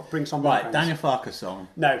Siri, what brings on Right, migraines? Daniel Farkas song.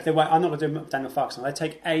 No, they won't. I'm not going to do Daniel Farkas song. They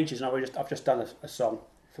take ages, and I've just done a song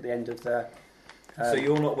for the end of the... So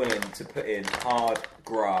you're not willing to put in hard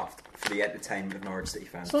graft for the entertainment of Norwich City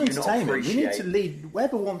fans? It's not Do you not entertainment. We need appreciate... to lead.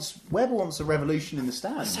 Webber wants a revolution in the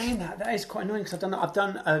stands. Saying that is quite annoying, because I've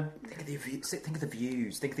done a... Think of the views. Think of the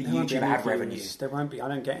views. Think of the There won't be YouTube any ad views. revenue. There won't be. I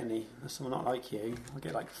don't get any. That's someone not like you. I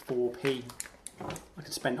get like 4p. I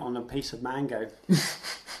could spend it on a piece of mango.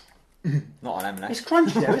 Not on M&S. It's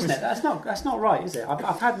crunchy though, isn't it? That's not right, is it?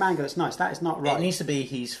 I've had mango that's nice. That is not right. It needs to be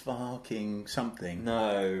he's fucking something.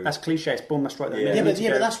 No. That's cliche. It's Bournemouth right there. Yeah. You Yeah, need but, to yeah,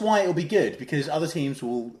 go- but that's why it'll be good, because other teams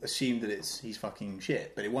will assume that he's fucking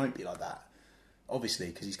shit, but it won't be like that. Obviously,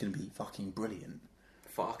 because he's going to be fucking brilliant.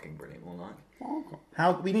 Fucking brilliant, more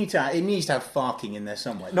like. It needs to have farking in there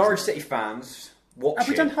somewhere. Norwich City fans, watch Have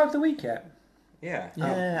we it. done Hug of the Week yet? Yeah.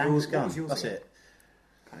 Yeah, Yours- Angus what Gunn. was yours That's again? it.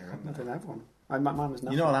 Can't I remember. don't have one. Mine was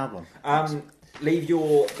nothing. You're not allowed one. Leave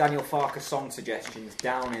your Daniel Farker song suggestions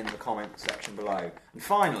down in the comment section below. And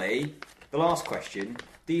finally, the last question: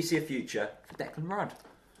 do you see a future for Declan Rudd?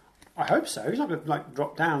 I hope so. He's not going to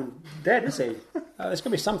drop down dead, is he? There's going to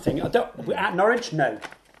be something. At Norwich, no.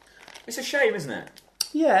 It's a shame, isn't it?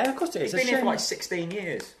 Yeah, of course it is. He's been It's a here for shame. like 16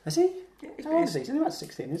 years. Has he? Yeah, How old is he? He's only about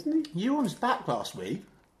 16, isn't he? You were on his back last week.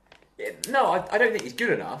 Yeah, no, I don't think he's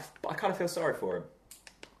good enough, but I kind of feel sorry for him.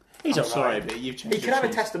 He's I'm all sorry, right. but you've changed He could your have a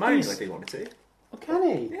tune. testimonial He's- if he wanted to. Oh, can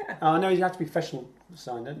he? Yeah. Oh, no, you have to be professional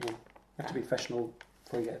signed, don't you? You have to be professional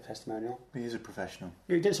before you get a testimonial. He is a professional.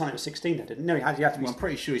 You didn't sign it at 16, though, didn't you? No, you have to be... Well, I'm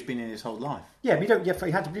pretty sure he's been in his whole life. Yeah, but you don't. You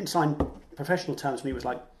didn't sign professional terms when he was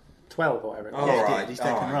like 12 or whatever. It was. Yeah, he All did. right, He's all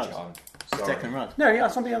Declan right, Rudd. John. It's Sorry. Declan Rudd. No, yeah,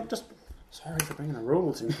 something. I'm just sorry for bringing the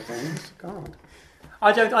rules into things. God,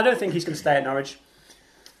 I don't think he's going to stay at Norwich,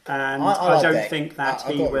 and I like don't Dec. think that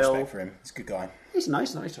I've he got will. respect for him. He's a good guy. He's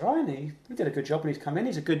nice, right? He did a good job when he's come in.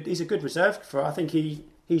 He's a good reserve for. I think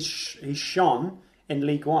he's shone in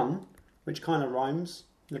League One, which kind of rhymes.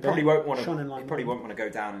 He probably won't want Shone in to. League He probably One. won't want to go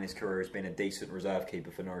down in his career as being a decent reserve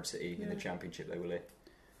keeper for Norwich City in the Championship, though, will he?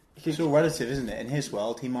 It's all relative, isn't it? In his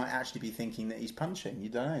world, he might actually be thinking that he's punching. You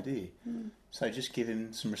don't know, do you? So just give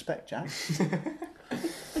him some respect, Jack.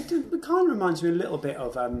 It kind of reminds me a little bit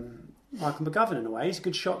of Michael McGovern in a way. He's a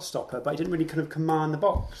good shot stopper, but he didn't really kind of command the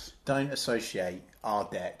box. Don't associate our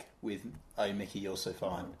deck with "Oh, Mickey, you're so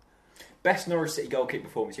fine." Best Norwich City goalkeeper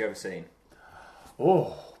performance you've ever seen?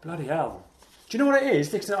 Oh, bloody hell. Do you know what it is?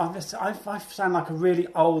 Because I sound like a really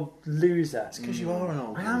old loser. It's because you are an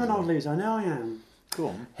old. I am an old loser, I know I am. Go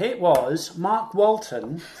on. It was Mark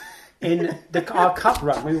Walton in our cup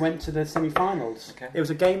run. We went to the semi-finals. Okay. It was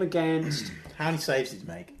a game against... How many saves did you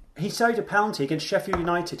make? He saved a penalty against Sheffield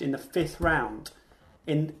United in the 5th round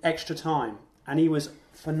in extra time. And he was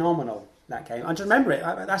phenomenal that game. I just remember it.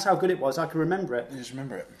 That's how good it was. I can remember it. I just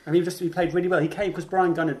remember it. And he played really well. He came because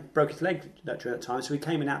Brian Gunn had broke his leg during that time, so he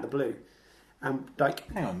came in out of the blue and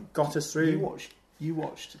Hang on. got us through. You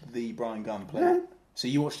watched the Brian Gunn play. Yeah. So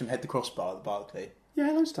you watched him head the crossbar at the Barclay.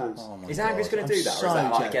 Yeah, those times. Oh my Is God. Angus going I'm to do that, or so is that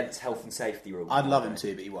like jealous. against health and safety rules? I'd love him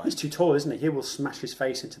to, but he won't. He's too tall, isn't he? He will smash his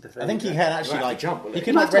face into the thing. I think he can actually He'll have like to jump, will he? he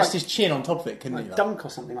can He like might rest like- his chin on top of it, couldn't he? like Like, dunk or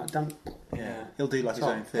something like dunk. yeah, he'll do like his Top.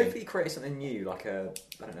 own Hopefully thing. he created something new, like a,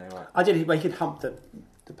 I don't know, like... I did. He could hump the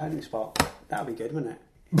penalty spot. That would be good, wouldn't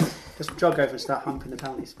it? Just jog over and start humping the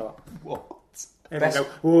penalty spot. What? Everyone Best-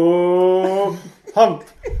 go, whoa, hump,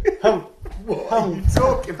 hump, hump.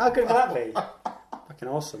 Talking. How good would that be? Fucking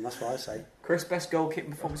awesome. That's what I say. Chris, best goalkeeping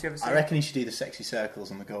performance you ever seen? I reckon he should do the sexy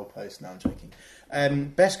circles on the goalpost. No, I'm joking.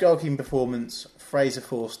 Best goalkeeping performance: Fraser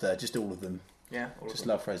Forster. Just all of them. Yeah, all of Just them.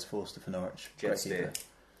 love Fraser Forster for Norwich. Jet Great steer keeper.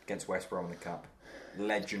 against West Brom in the Cup.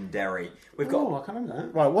 Legendary. We've Oh, got... I can't remember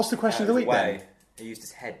that. Right, what's the question of the week away. then? He used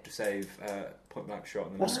his head to save point blank shot.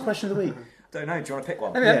 In the What's the net. question of the week? Don't know. Do you want to pick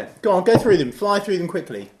one? There we go. Yeah, go on, go through them. Fly through them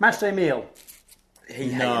quickly. Matchday meal. He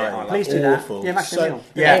hated No. it. I Please loved do it. that. Awful. Yeah, matchday So- meal.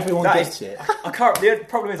 Yeah, everyone that gets is- it. I can't. The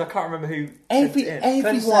problem is I can't remember who. Every sent it in.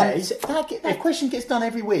 everyone. Say- That question gets done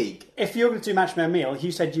every week. If you're going to do matchday meal,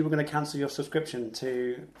 you said you were going to cancel your subscription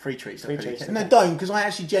to. Free treats. Free treats, No, okay. don't, because I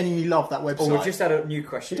actually genuinely love that website. Oh, we've just had a new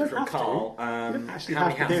question You don't from have to. Carl. You don't actually How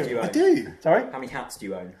many have to hats do do you it. own? I do. Sorry. How many hats do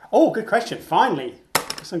you own? Oh, good question. Finally,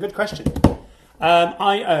 some good question.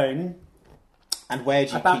 I own And where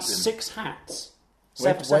do you about keep them? 6 hats.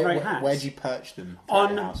 Where, Seven or eight where, hats. where do you perch them?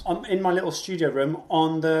 throughout your house? on in my little studio room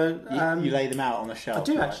on the. You lay them out on a shelf. I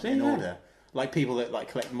do right, actually, in yeah. order. Like people that like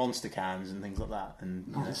collect monster cans and things like that. And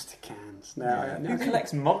you know, Monster cans. No, Yeah. no, Who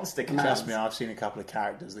collects monster cans? trust me, I've seen a couple of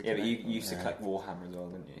characters that. Yeah, but you collect- used to yeah. collect Warhammer as well,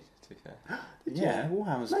 didn't you? To be fair. Yeah,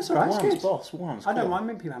 Warhammer's. That's all right, it's Warhammer's good. boss. Warhammer's I don't cool. mind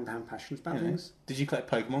when people have passions about Yeah. things. Did you collect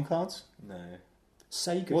Pokemon cards? No.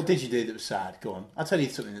 Say good. What did you do that was sad? Go on. I'll tell you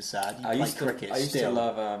something that's sad. You I play used to. cricket I used still. to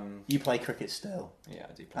love. You play cricket still. Yeah,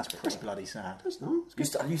 I do. Play That's cricket. pretty bloody sad. That's not.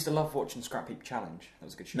 I used to love watching Scrap Heap Challenge. That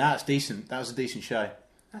was a good show. No, it's decent. That was a decent show.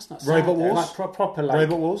 That's not. Robot sad, though. Wars? Like proper like.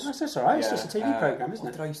 Robot Wars? That's all right. It's Yeah, just a TV program, isn't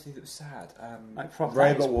what it? did I used to do that was sad? Like proper.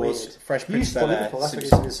 Robot that is Wars, weird. Fresh Prince Useful, of Bel-Air, Liverpool. That's what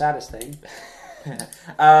Simpsons. is the saddest thing.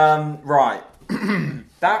 Right.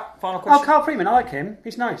 That final Oh, question. Carl Freeman. I like him.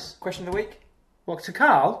 He's nice. Question of the week. What to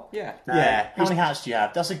Carl? Yeah. No, Yeah. How he's- many hats do you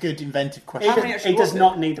have? That's a good inventive He, question. How many does, actually he does was it?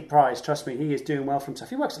 not need the prize. Trust me, he is doing well for himself.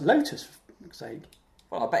 He works at Lotus, for fuck's sake.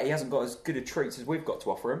 Well, I bet he hasn't got as good a treats as we've got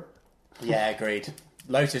to offer him. Yeah, agreed.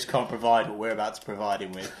 Lotus can't provide what we're about to provide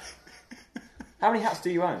him with. How many hats do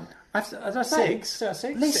you own? As I say, 6.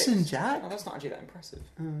 Six. Listen, Jack. Oh, that's not actually that impressive.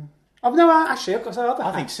 Oh no, actually, I've got some other. I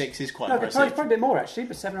think hats. 6 is quite No, impressive. probably a bit more actually,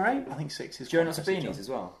 but 7 or 8. I think 6 is Do you quite own lots of impressive, beanies as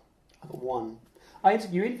well? I've got one.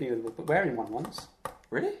 You interviewed me wearing one once.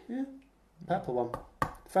 Really? Yeah, purple one.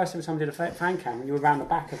 First ever time I did a fan cam, and you were around the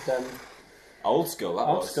back of them. Old school, that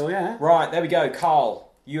Old was. school, yeah. Right, there we go.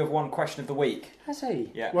 Carl, you have won question of the week. Has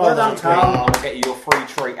he? Yeah. Well done, Carl. I'll get you your free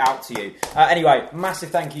treat out to you. Anyway,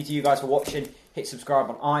 massive thank you to you guys for watching. Hit subscribe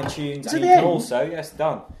on iTunes. Is And it you the can end? also, yes,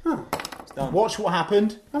 done. Oh. It's done. Watch what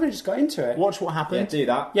happened. I've only just got into it. Watch what Yeah, happened. do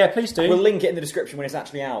that. Yeah, please do. We'll link it in the description when it's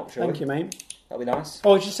actually out, shall Thank we? you, mate. That'll be nice.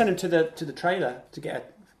 Oh, you just send him to the trailer to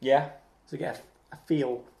get Yeah. a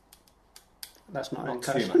feel. That's not Not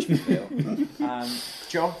an too much of a feel.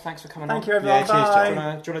 John, thanks for coming on. Thank you, everyone. Yeah, cheers, Bye.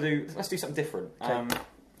 John. Do you want to do? Let's do something different.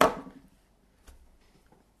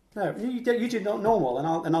 No, you do not normal,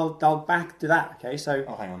 and I'll back to that. Okay, so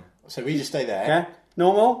Oh, hang on. So we just stay there. yeah,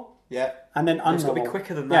 normal, Yeah. and then unnormal. It's gotta be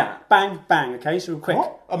quicker than Yeah, that. bang, bang. Okay, so quick.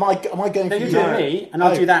 What? Am I going No, for you you? do me, and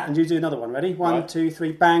I'll Oh. do that, and you do another one. Ready? One, Right. 2,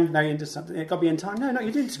 3, bang. Now you're into something. It got to be in time. No,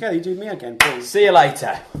 you're doing it together. You do me again, please. See you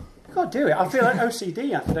later. You got to do it. I feel like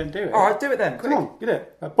OCD if I don't do it. All right, do it then. Quick. Come on, get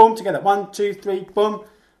it. Boom together. 1, 2, 3, boom,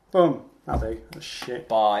 boom. I'll do. Oh, shit.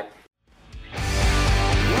 Bye.